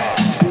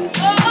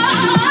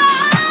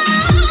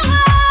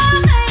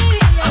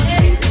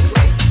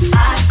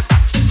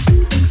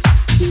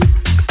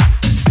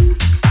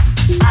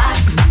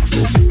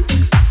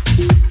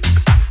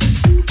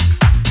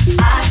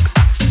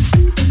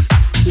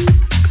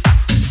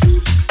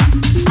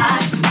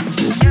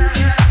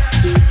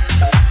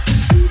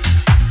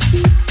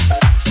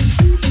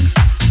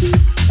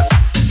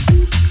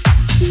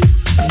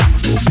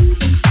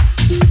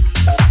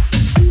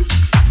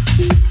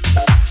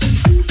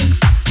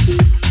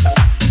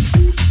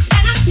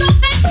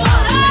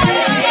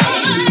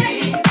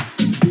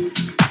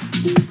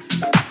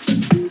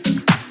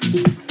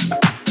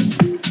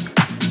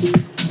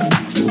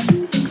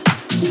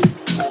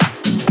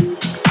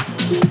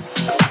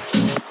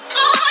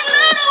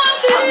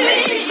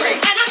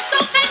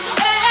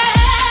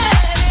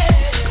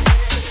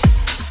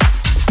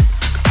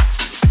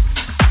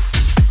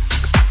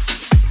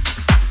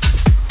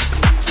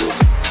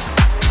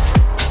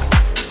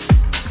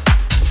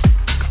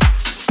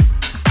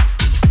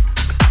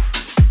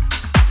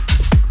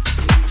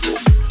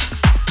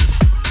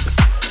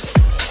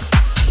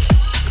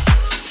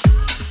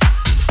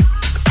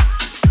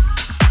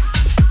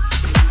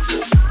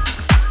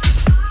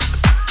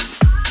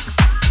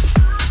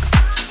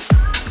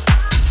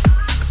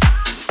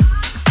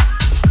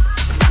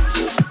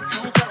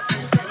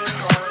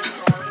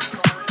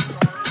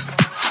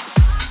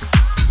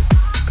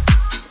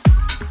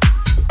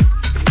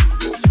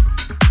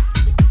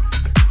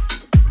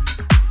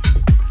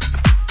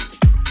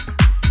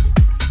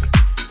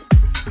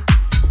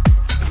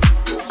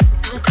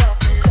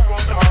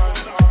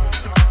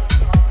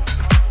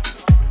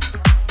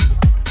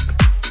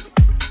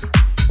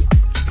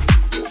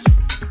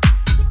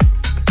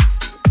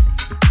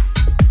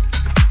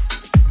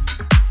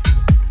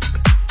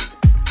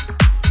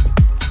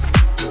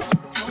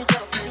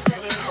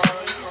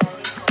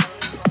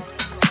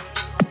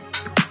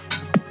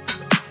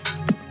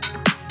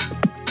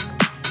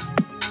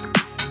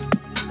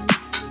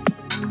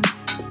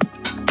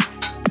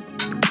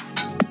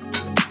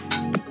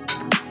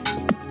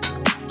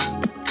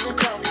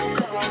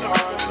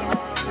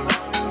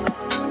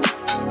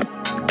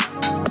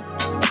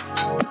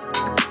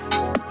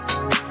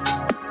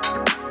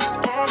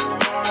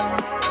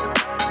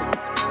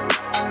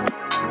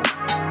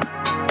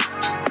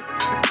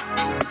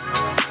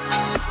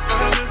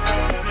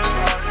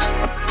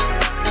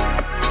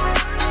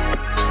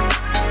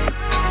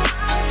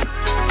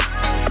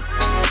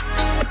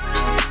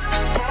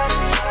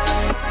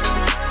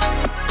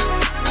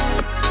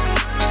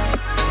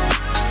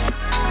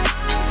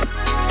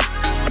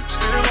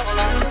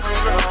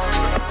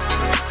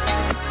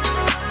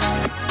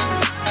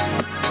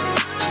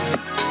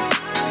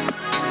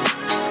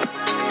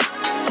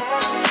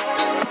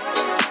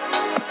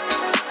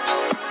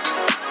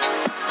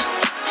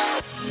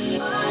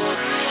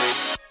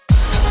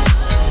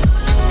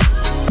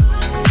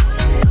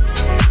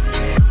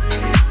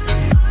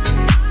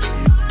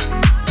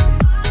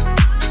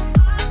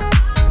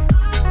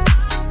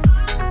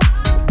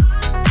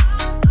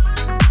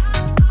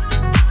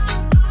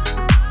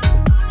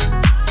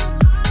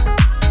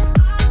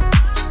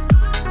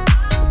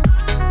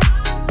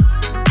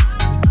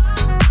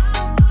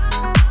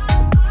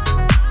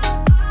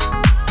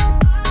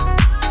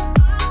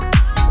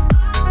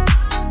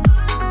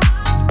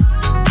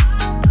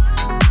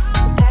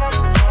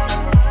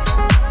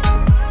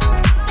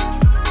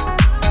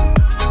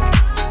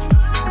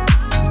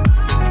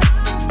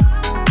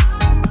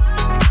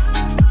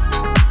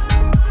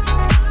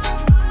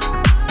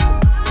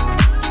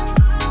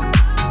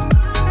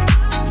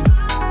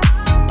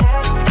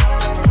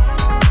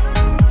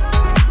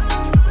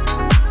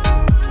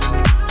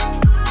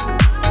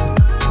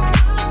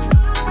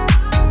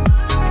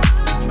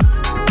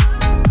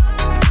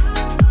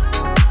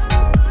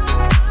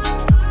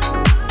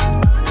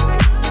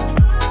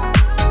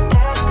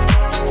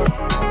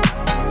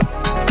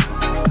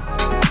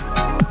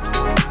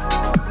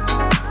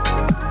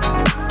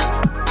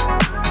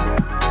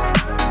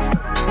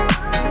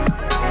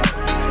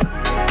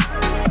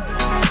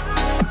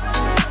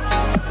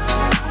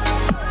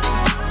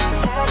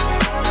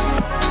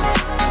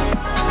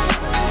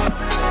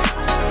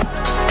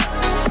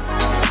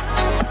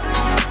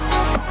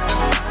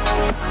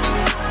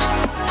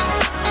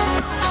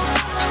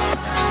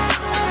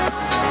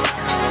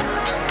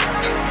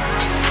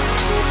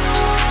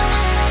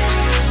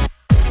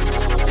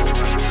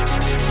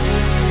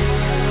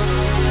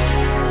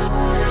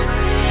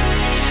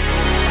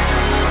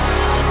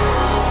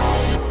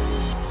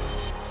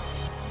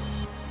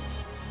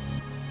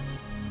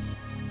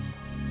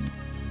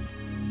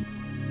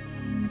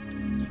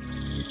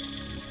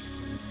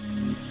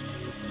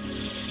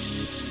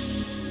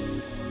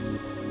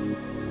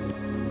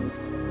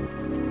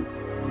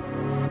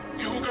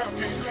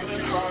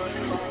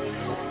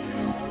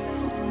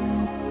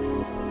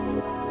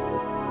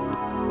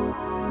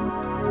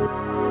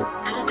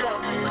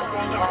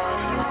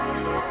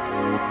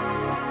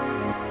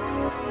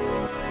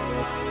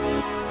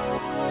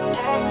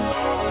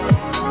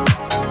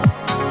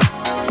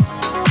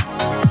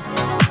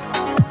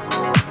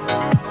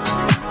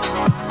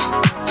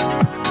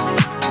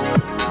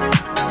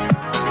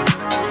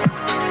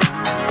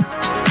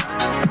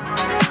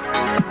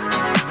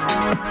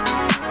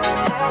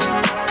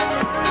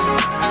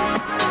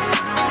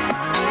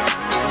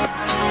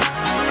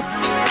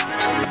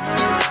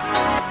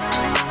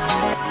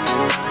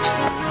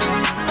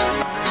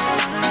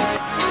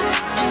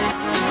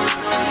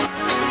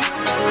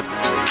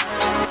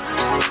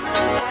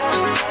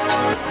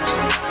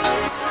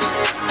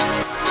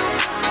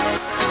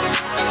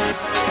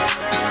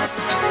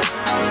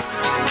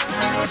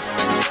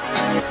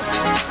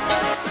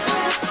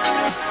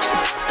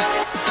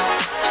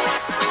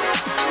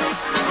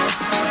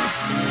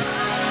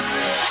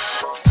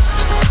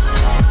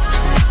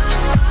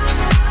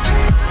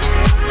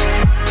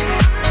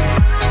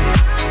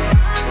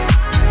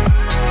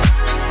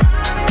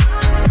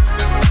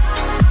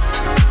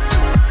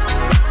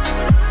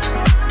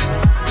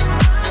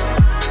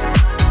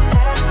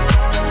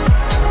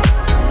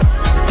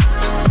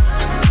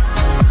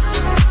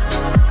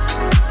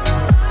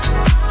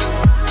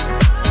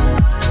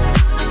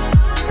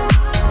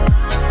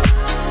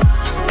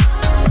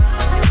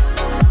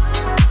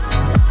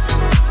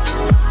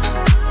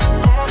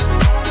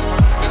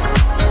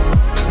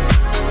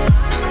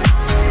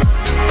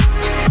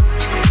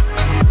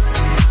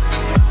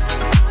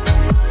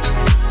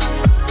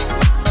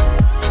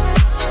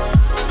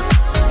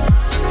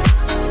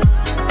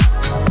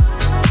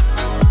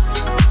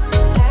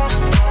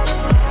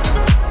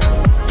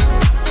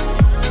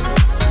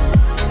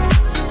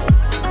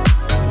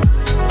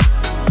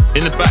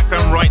 In the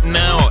background right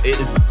now, it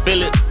is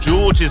Philip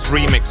George's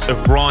remix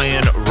of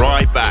Ryan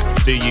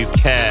Ryback, Do You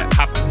Care?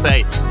 Have to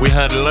say, we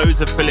heard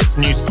loads of Philip's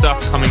new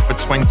stuff coming for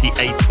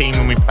 2018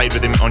 when we played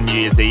with him on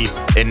New Year's Eve,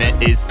 and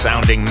it is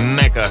sounding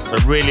mega, so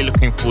really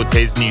looking forward to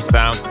his new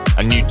sound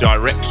and new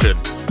direction.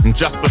 And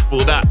just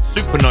before that,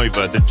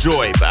 Supernova, The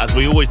Joy, but as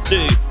we always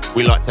do,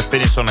 we like to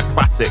finish on a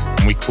classic,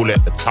 and we call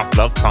it the Tough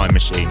Love Time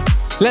Machine.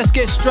 Let's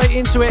get straight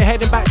into it,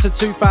 heading back to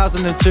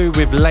 2002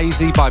 with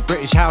Lazy by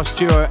British house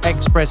duo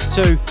Express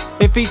 2.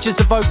 It features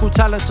the vocal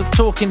talents of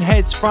Talking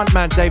Heads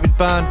frontman David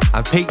Byrne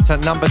and peaked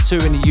at number 2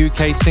 in the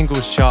UK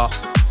singles chart.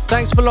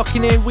 Thanks for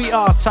locking in. We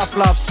are Tough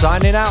Love,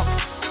 signing out.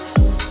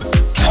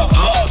 Tough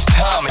Love's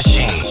Time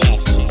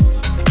Machine.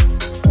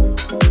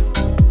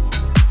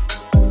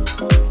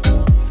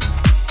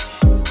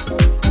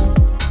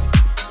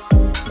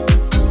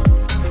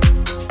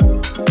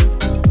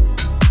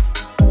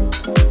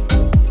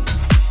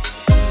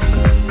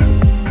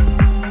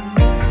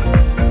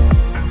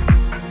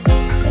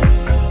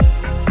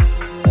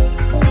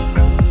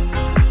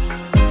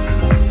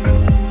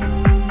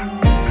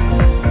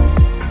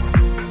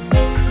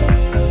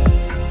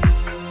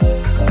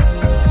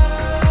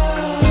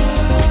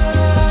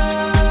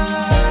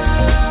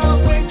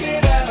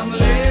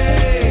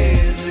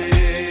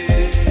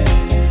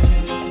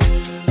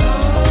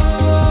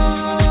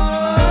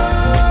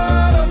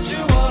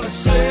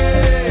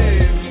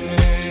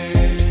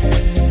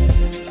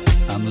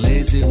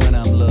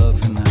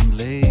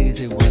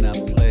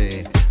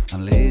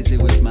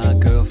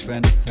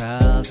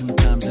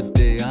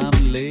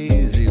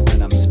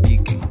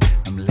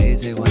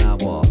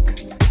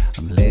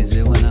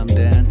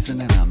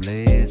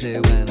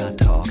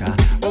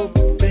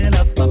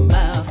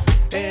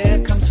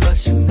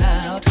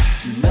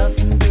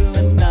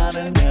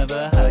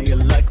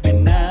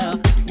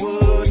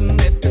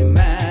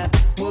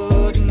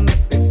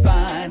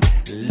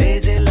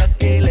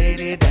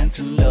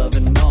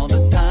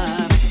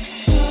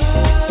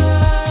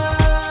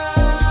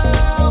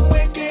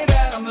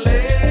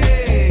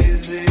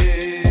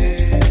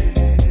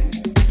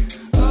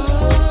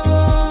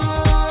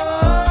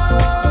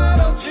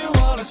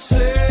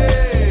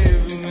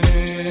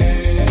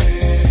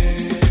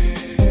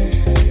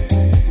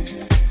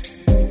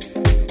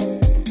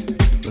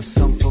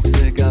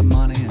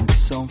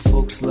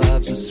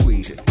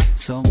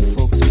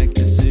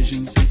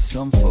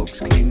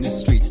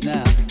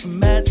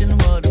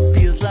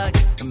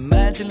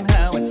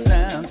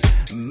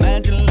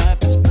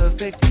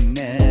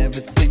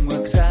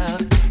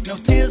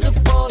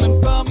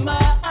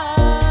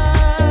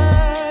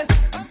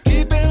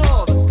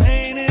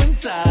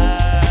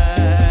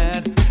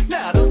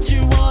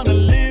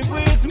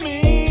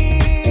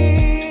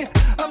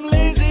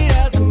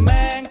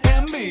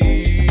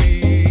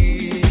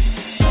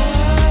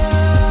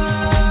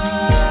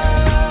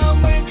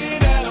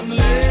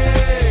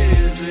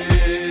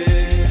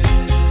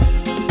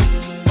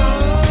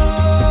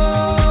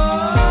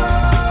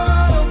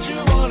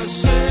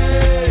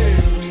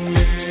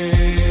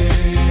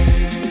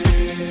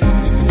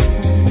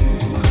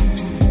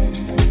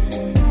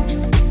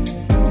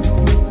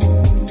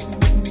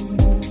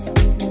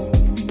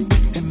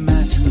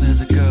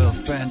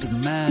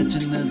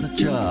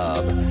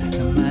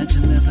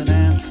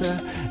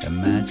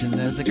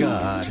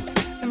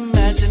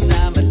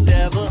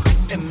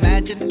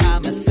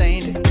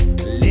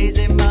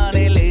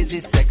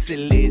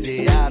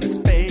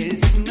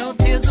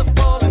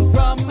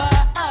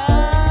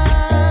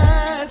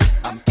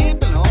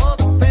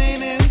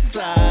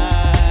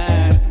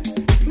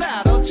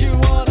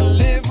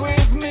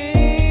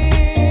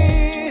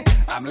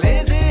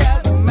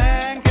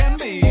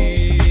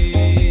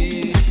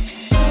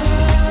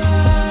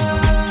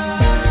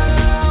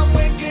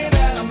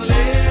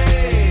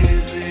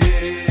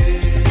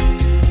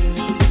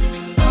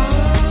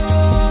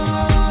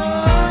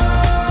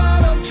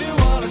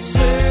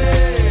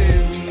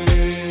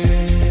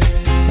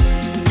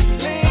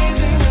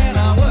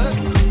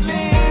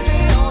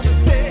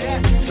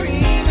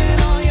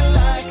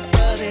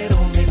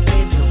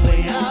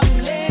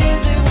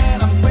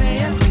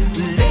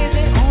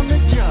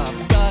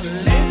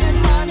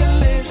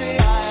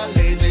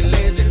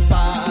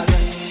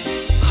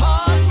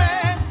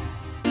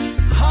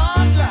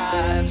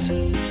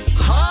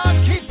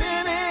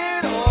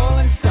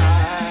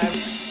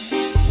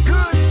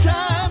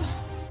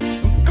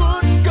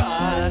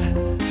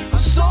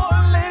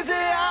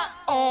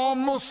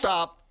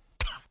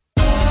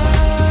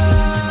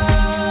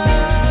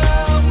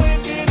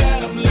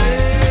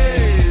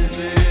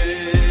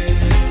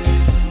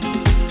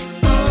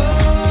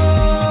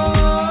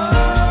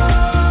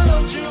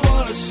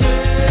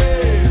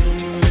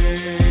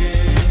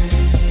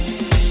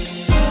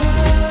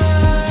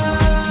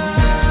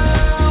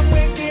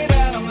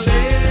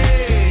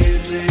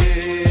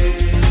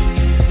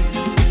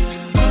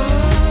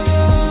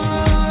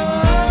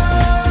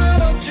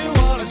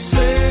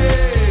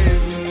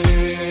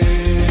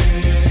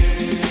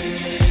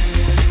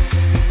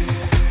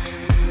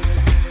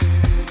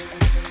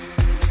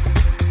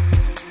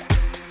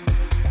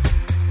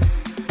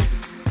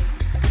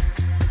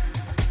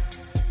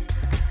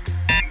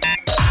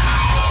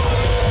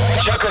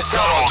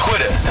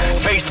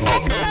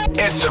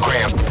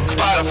 Instagram,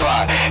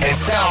 Spotify, and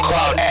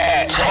SoundCloud at